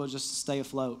struggle just to stay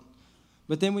afloat.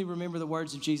 But then we remember the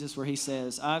words of Jesus where he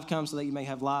says, I've come so that you may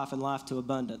have life and life to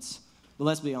abundance. But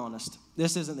let's be honest,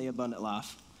 this isn't the abundant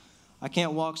life. I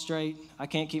can't walk straight, I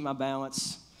can't keep my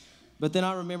balance. But then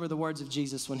I remember the words of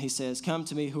Jesus when he says, come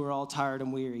to me who are all tired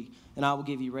and weary, and I will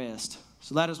give you rest.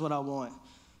 So that is what I want,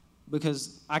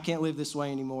 because I can't live this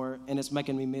way anymore, and it's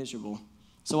making me miserable.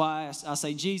 So I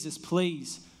say, Jesus,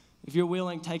 please, if you're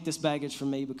willing, take this baggage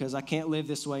from me, because I can't live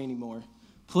this way anymore.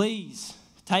 Please,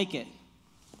 take it.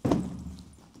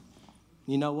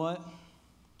 You know what?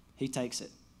 He takes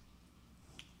it.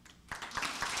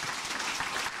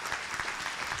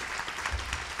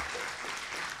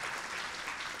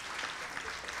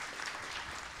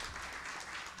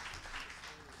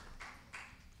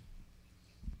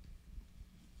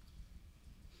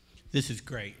 This is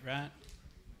great, right?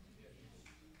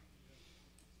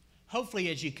 Hopefully,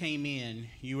 as you came in,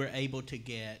 you were able to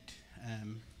get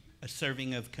a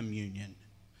serving of communion.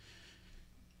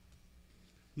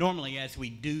 Normally, as we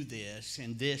do this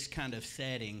in this kind of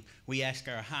setting, we ask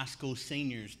our high school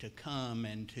seniors to come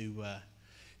and to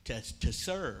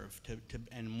serve,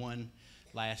 and one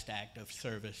last act of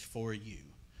service for you.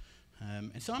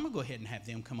 And so I'm going to go ahead and have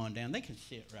them come on down. They can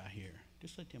sit right here.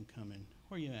 Just let them come in.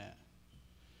 Where you at?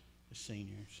 The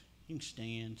seniors. You can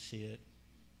stand, sit,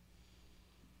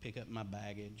 pick up my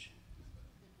baggage.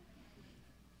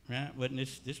 Right? Wasn't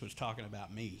this was talking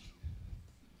about me.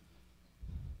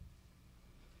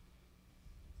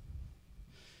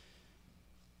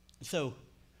 So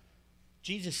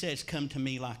Jesus says, come to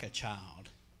me like a child.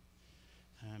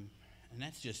 And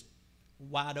that's just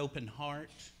wide open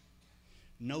heart,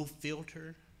 no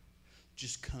filter,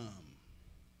 just come.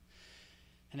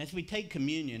 And as we take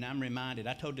communion, I'm reminded,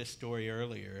 I told this story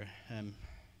earlier,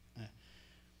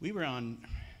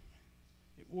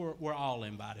 we're all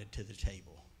invited to the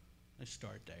table. Let's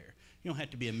start there. You don't have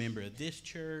to be a member of this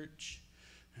church.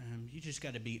 You just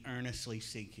got to be earnestly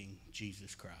seeking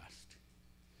Jesus Christ.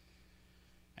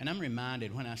 And I'm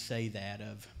reminded when I say that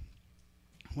of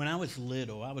when I was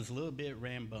little, I was a little bit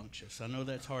rambunctious. I know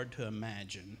that's hard to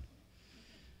imagine.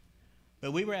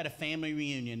 But we were at a family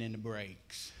reunion in the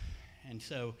breaks. And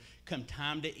so come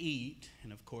time to eat,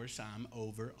 and of course I'm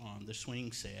over on the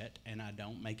swing set, and I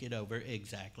don't make it over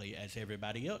exactly as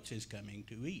everybody else is coming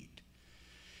to eat.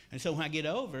 And so when I get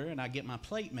over and I get my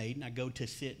plate made and I go to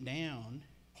sit down,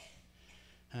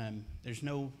 there's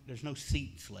no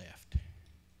seats left.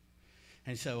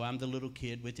 And so I'm the little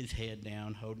kid with his head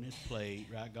down, holding his plate,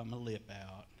 right, got my lip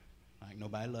out, like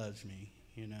nobody loves me,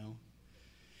 And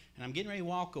I'm getting ready to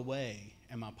walk away,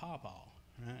 and my pawpaw,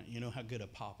 right, you know how good a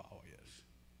pawpaw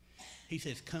is. He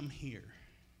says, come here.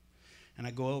 And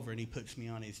I go over and he puts me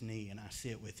on his knee and I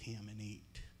sit with him and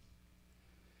eat.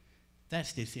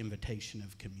 That's this invitation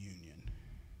of communion.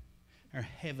 Our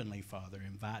Heavenly Father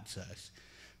invites us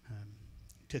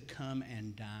to come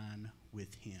and dine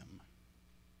with him.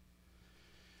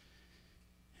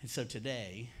 And so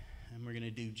today, we're going to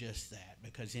do just that,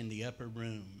 because in the upper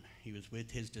room, he was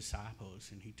with his disciples,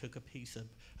 and he took a piece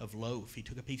of loaf, he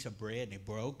took a piece of bread, and he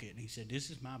broke it, and he said, this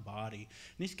is my body,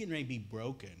 and it's getting ready to be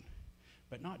broken,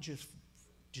 but not just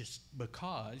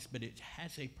because, but it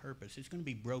has a purpose. It's going to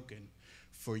be broken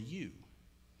for you.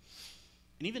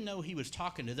 And even though he was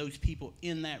talking to those people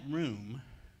in that room,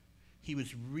 he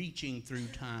was reaching through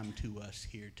time to us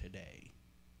here today.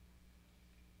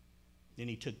 Then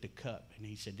he took the cup and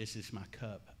he said, this is my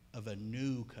cup of a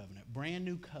new covenant, brand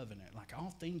new covenant. Like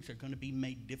all things are going to be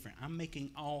made different. I'm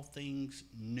making all things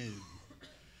new.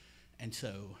 And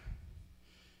so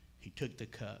he took the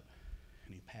cup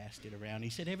and he passed it around. He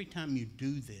said, every time you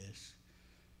do this,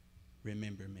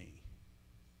 remember me.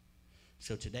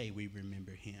 So today we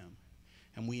remember him.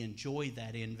 And we enjoy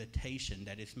that invitation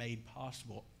that is made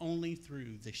possible only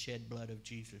through the shed blood of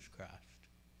Jesus Christ.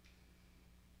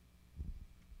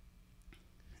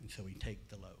 And so we take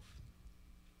the loaf.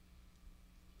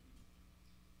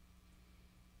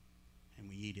 And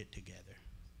we eat it together.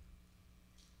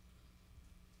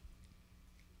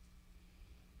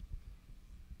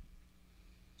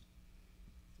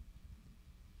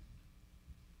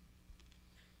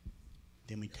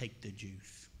 Then we take the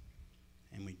juice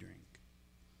and we drink.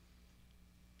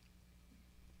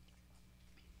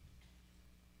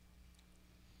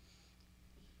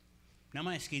 Now I'm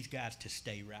going to ask these guys to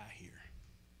stay right here.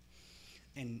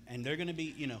 And they're going to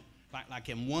be, like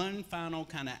in one final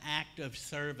kind of act of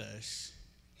service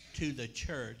to the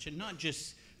church, and not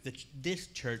just this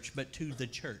church, but to the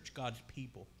church, God's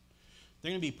people.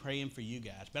 They're going to be praying for you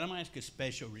guys. But I'm going to ask a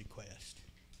special request,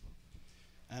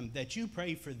 that you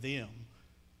pray for them.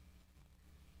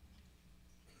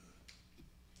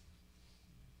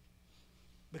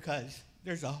 Because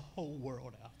there's a whole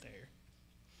world out there.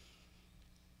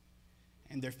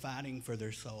 And they're fighting for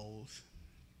their souls.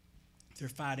 They're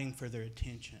fighting for their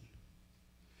attention.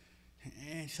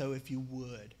 And so if you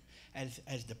would,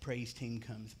 as the praise team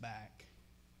comes back,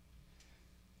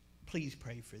 please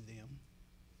pray for them.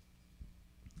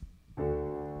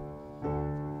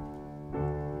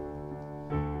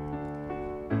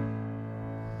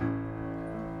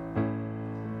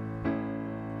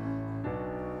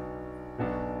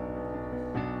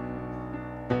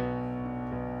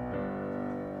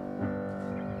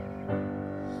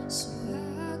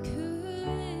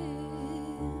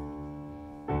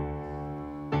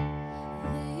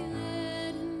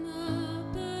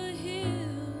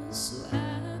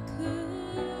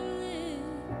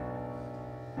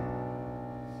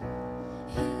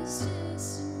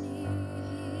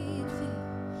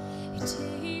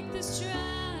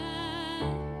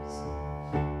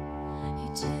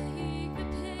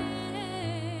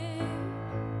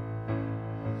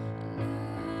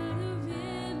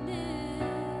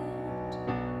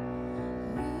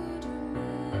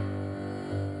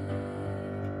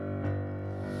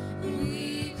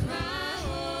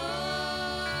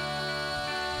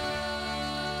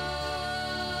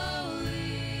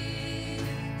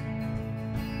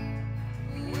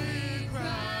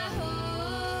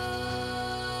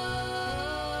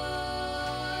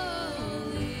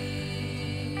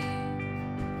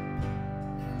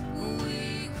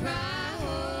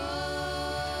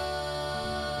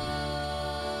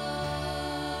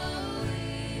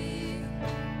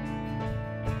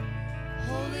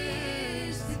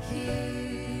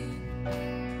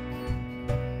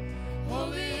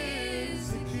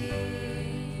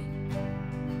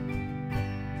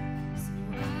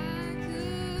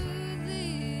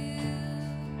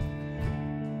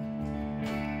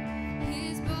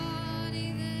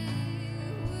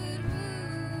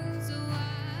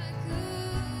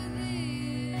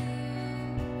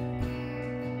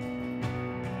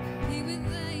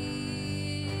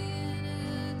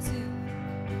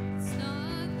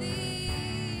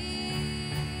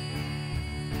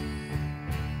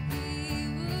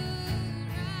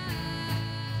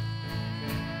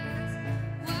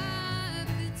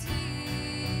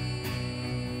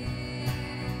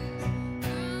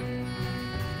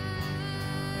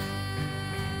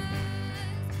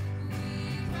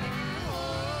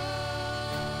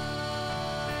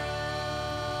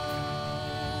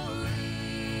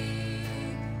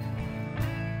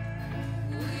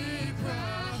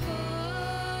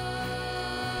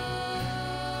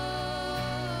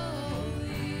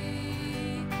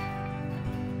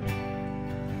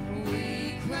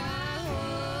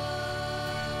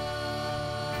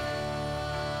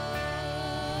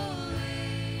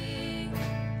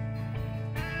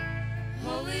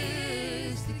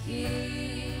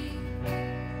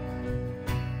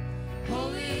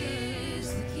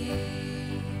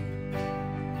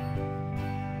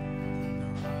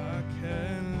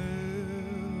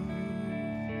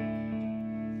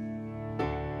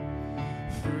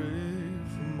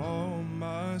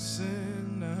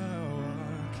 sin, now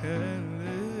I can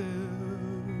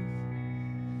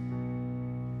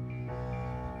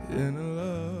live in a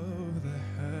love that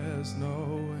has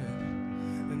no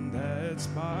end, and that's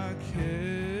my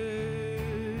King.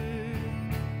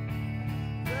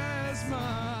 That's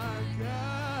my God.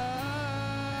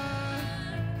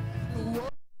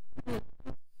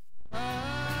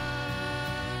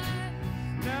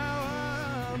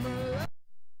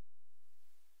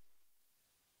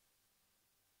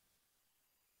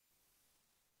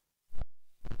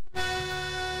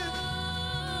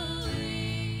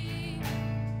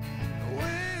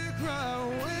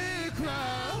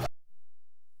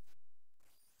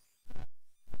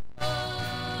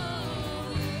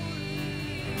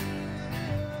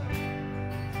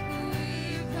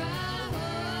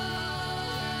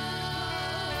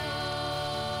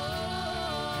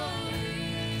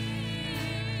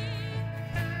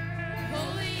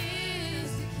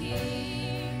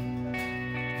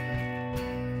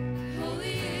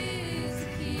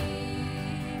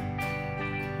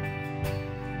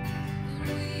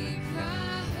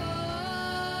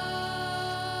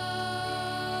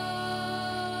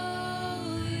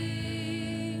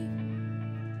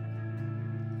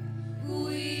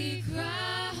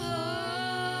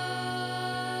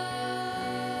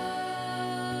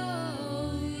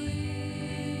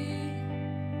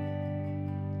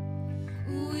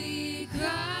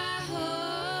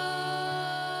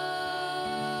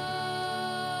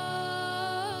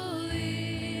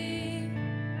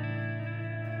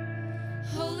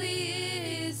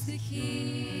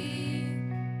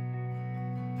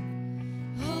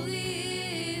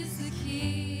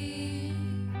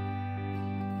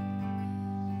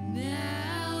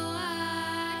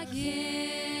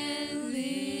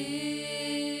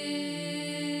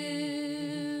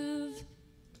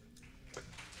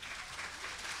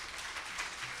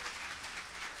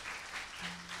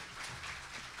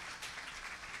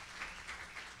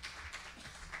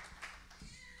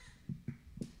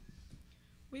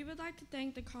 We would like to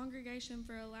thank the congregation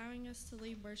for allowing us to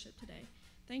lead worship today.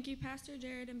 Thank you, Pastor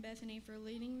Jared and Bethany, for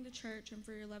leading the church and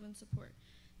for your love and support.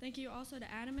 Thank you also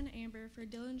to Adam and Amber for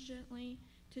diligently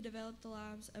to develop the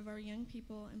lives of our young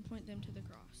people and point them to the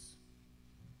cross.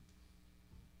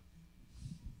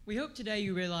 We hope today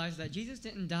you realize that Jesus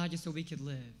didn't die just so we could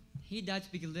live. He died so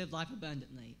we could live life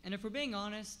abundantly. And if we're being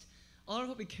honest, a lot of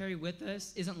what we carry with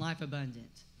us isn't life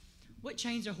abundant. What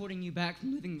chains are holding you back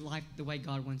from living life the way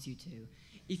God wants you to?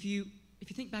 If you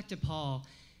think back to Paul,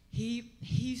 he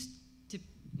used to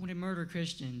want to murder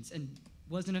Christians and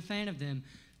wasn't a fan of them.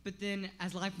 But then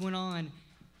as life went on,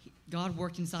 God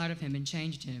worked inside of him and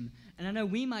changed him. And I know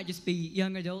we might just be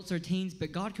young adults or teens,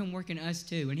 but God can work in us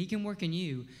too, and he can work in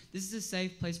you. This is a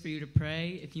safe place for you to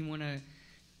pray if you want to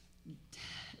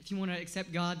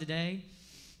accept God today.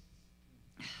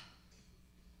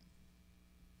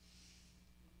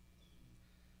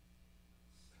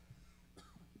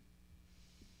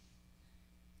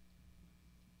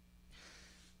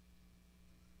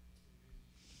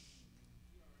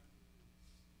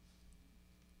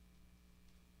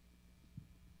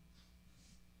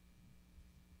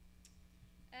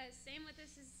 Stand with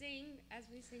us and sing as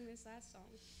we sing this last song.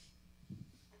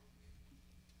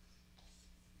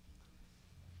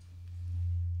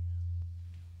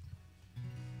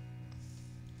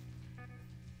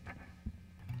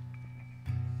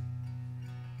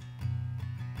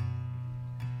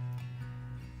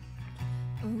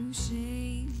 Oh,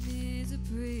 shame is a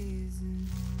prison,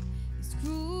 as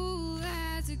cruel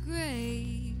as a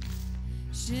grave.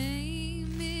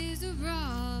 Shame is a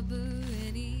robber,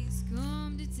 and he's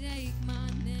come to take my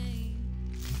name.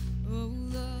 Oh,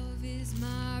 love is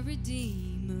my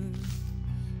redeemer,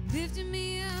 lifting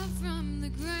me up from the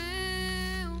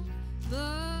ground.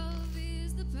 Love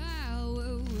is the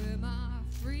power where my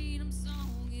freedom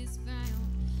song is found.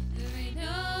 There ain't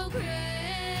no grave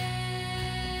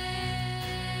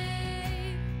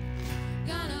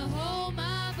gonna hold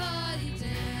my body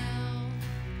down.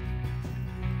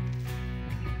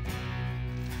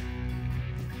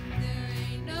 There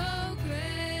ain't no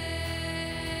grave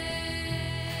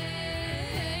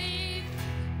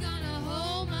gonna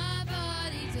hold my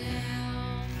body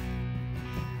down.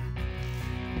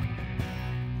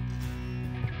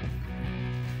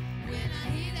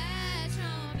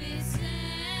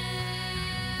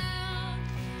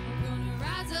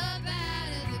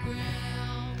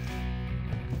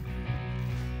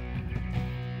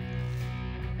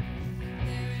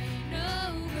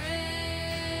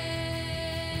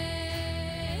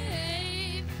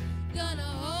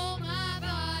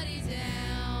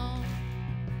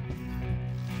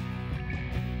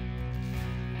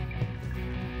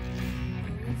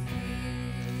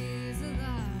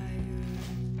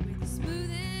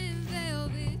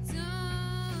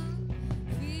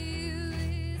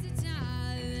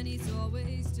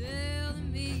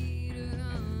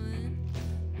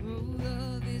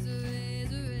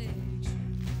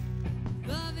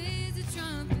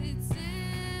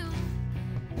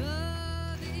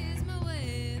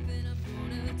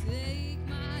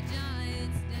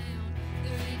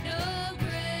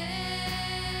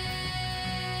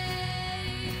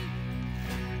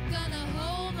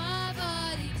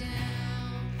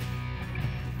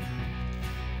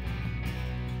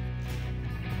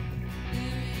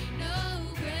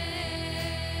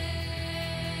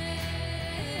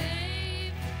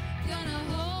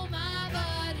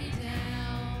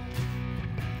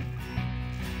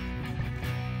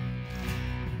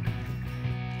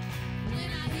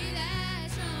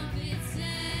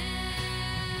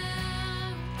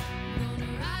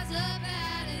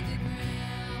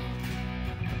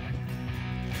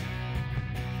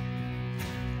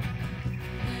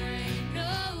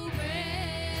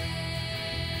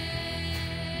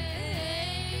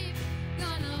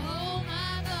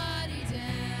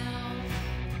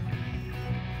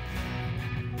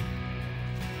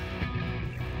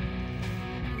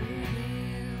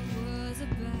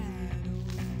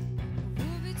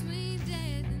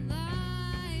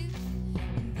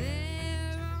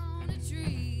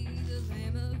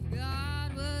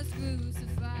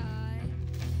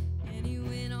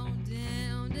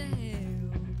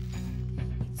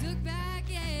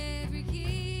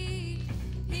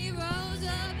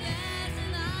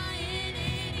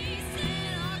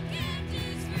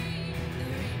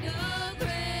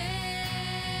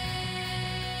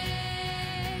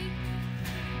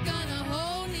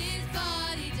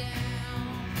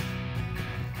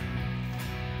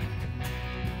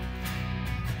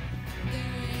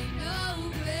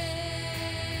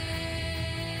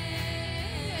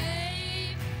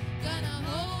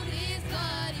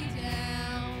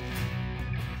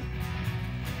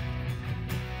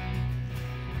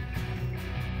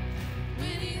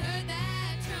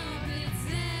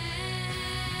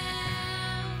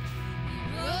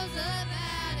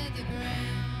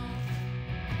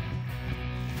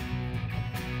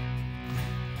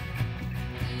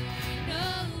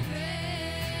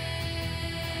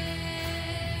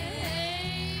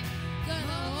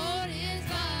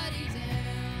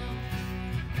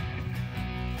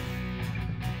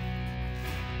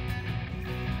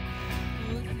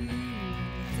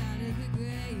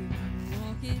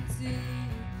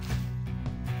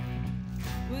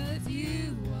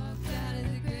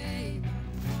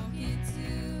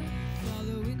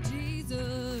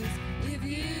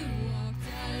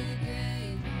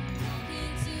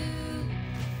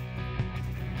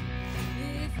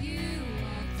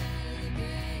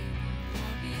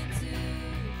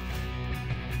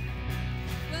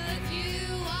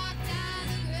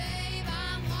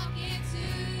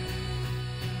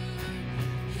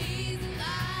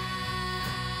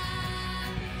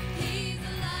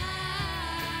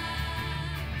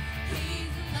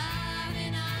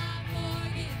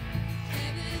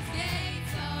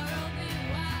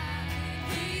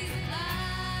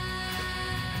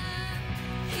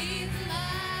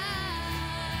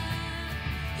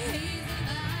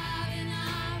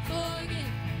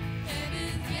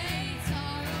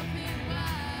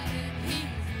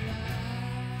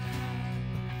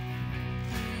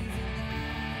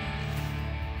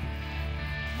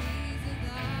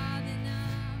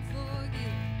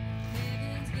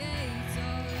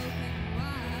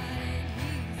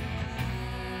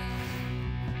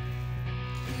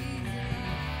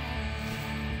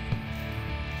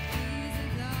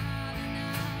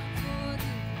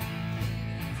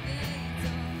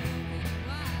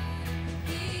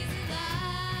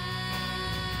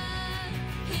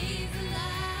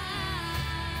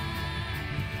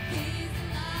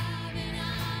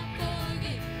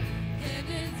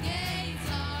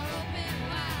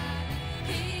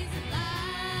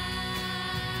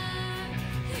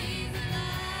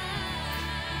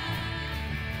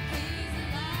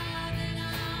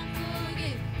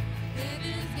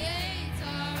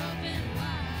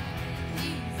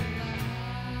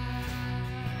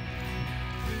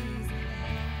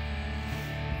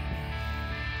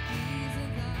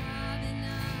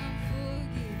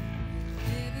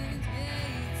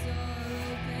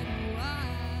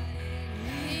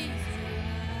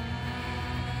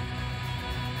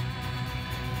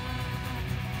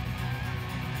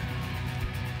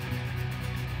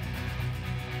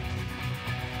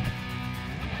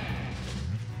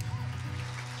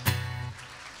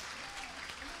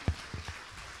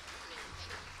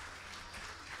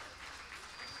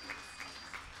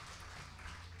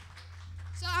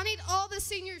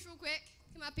 the seniors real quick.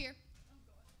 Come up here.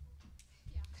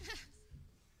 Yeah.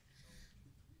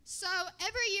 So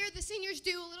every year the seniors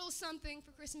do a little something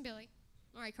for Chris and Billy.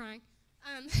 All right, crying.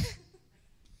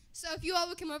 So if you all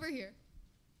would come over here.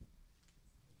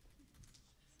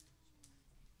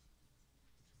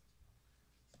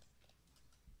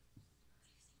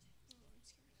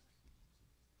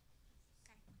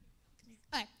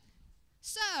 Okay.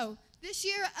 So this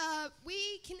year,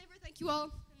 we can never thank you all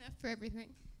enough for everything.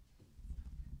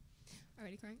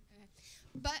 Already crying? Okay.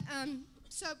 But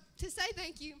so to say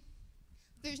thank you,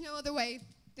 there's no other way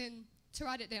than to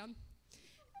write it down.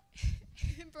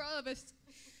 And for all of us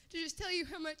to just tell you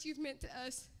how much you've meant to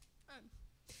us.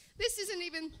 This isn't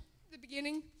even the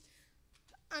beginning.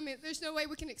 I mean, there's no way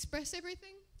we can express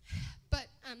everything. But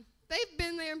they've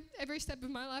been there every step of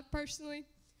my life personally.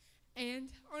 And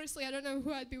honestly, I don't know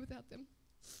who I'd be without them.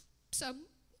 So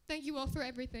thank you all for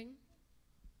everything.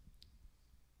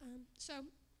 So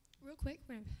real quick,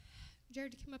 we're going to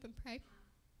Jared to come up and pray.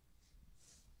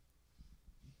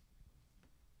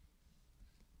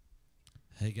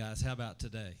 Hey guys, how about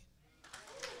today?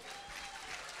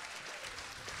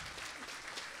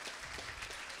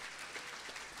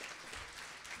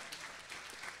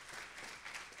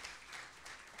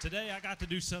 Today I got to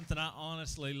do something I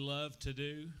honestly love to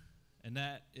do, and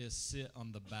that is sit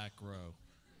on the back row.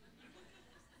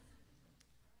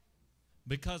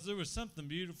 Because there was something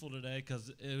beautiful today,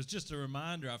 because it was just a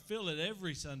reminder. I feel it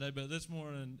every Sunday, but this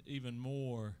morning even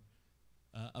more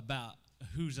about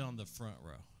who's on the front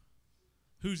row,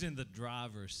 who's in the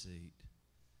driver's seat,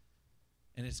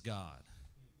 and it's God.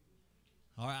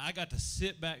 All right, I got to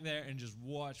sit back there and just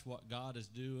watch what God is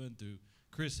doing through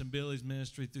Chris and Billy's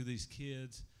ministry, through these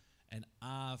kids, and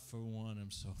I, for one,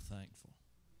 am so thankful.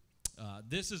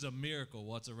 This is a miracle,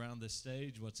 what's around this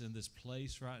stage, what's in this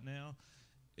place right now.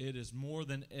 It is more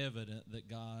than evident that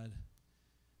God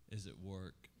is at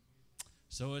work.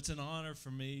 So it's an honor for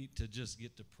me to just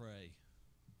get to pray.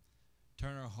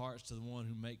 Turn our hearts to the one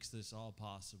who makes this all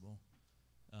possible,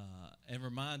 and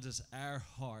reminds us our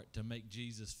heart to make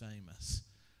Jesus famous.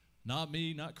 Not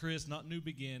me, not Chris, not New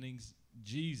Beginnings.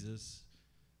 Jesus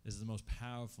is the most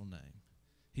powerful name.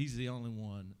 He's the only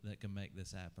one that can make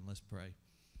this happen. Let's pray.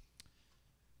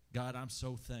 God, I'm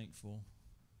so thankful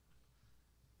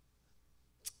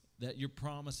that your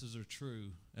promises are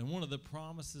true. And one of the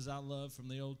promises I love from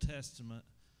the Old Testament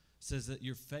says that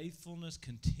your faithfulness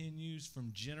continues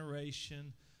from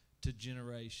generation to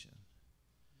generation.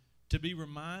 To be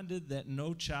reminded that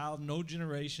no child, no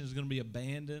generation is going to be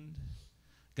abandoned.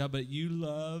 God, but you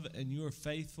love and you are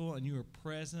faithful and you are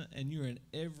present and you're in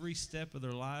every step of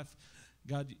their life.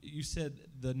 God, you said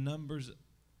the numbers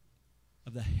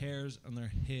of the hairs on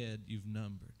their head you've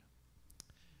numbered.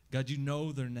 God, you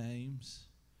know their names,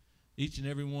 each and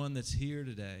every one that's here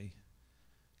today.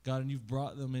 God, and you've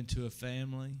brought them into a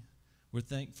family. We're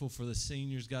thankful for the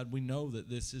seniors. God, we know that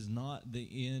this is not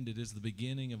the end. It is the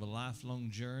beginning of a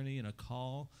lifelong journey and a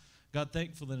call. God,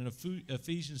 thankful that in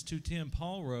Ephesians 2:10,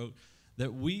 Paul wrote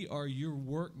that we are your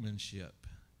workmanship,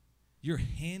 your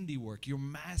handiwork, your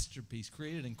masterpiece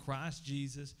created in Christ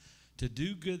Jesus to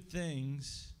do good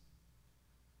things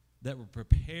that were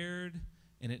prepared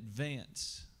in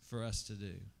advance for us to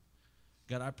do.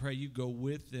 God, I pray you go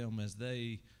with them as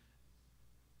they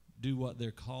do what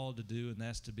they're called to do, and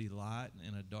that's to be light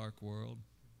in a dark world,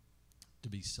 to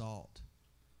be salt.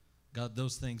 God,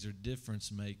 those things are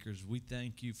difference makers. We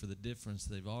thank you for the difference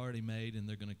they've already made and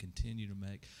they're going to continue to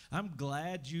make. I'm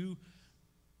glad you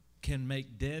can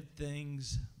make dead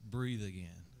things breathe again.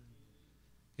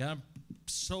 God, I'm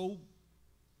so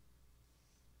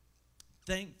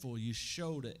thankful you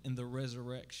showed it in the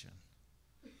resurrection.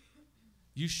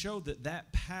 You showed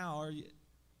that power,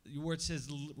 where it says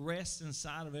rest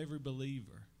inside of every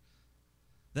believer.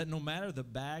 That no matter the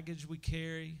baggage we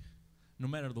carry, no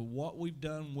matter what we've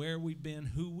done, where we've been,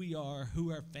 who we are,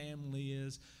 who our family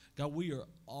is, God, we are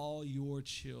all your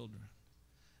children.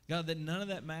 God, that none of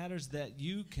that matters, that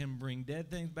you can bring dead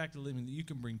things back to living, that you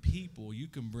can bring people, you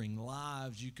can bring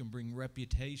lives, you can bring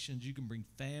reputations, you can bring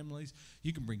families,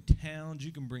 you can bring towns,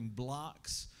 you can bring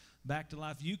blocks back to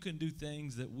life. You can do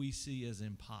things that we see as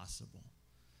impossible.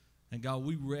 And God,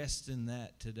 we rest in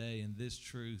that today, in this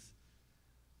truth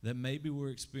that maybe we're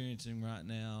experiencing right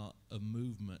now a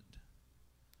movement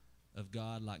of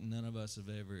God like none of us have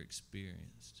ever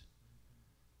experienced.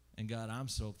 And God, I'm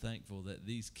so thankful that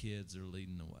these kids are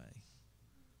leading the way.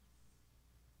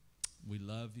 We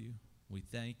love you. We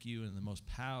thank you in the most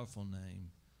powerful name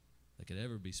that could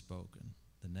ever be spoken,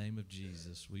 the name of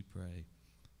Jesus, we pray.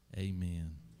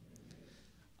 Amen.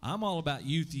 I'm all about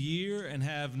youth year and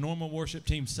have normal worship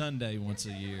team Sunday once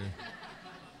a year.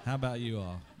 How about you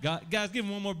all? Guys, give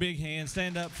them one more big hand.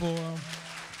 Stand up for them.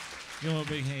 Give them a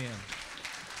big hand.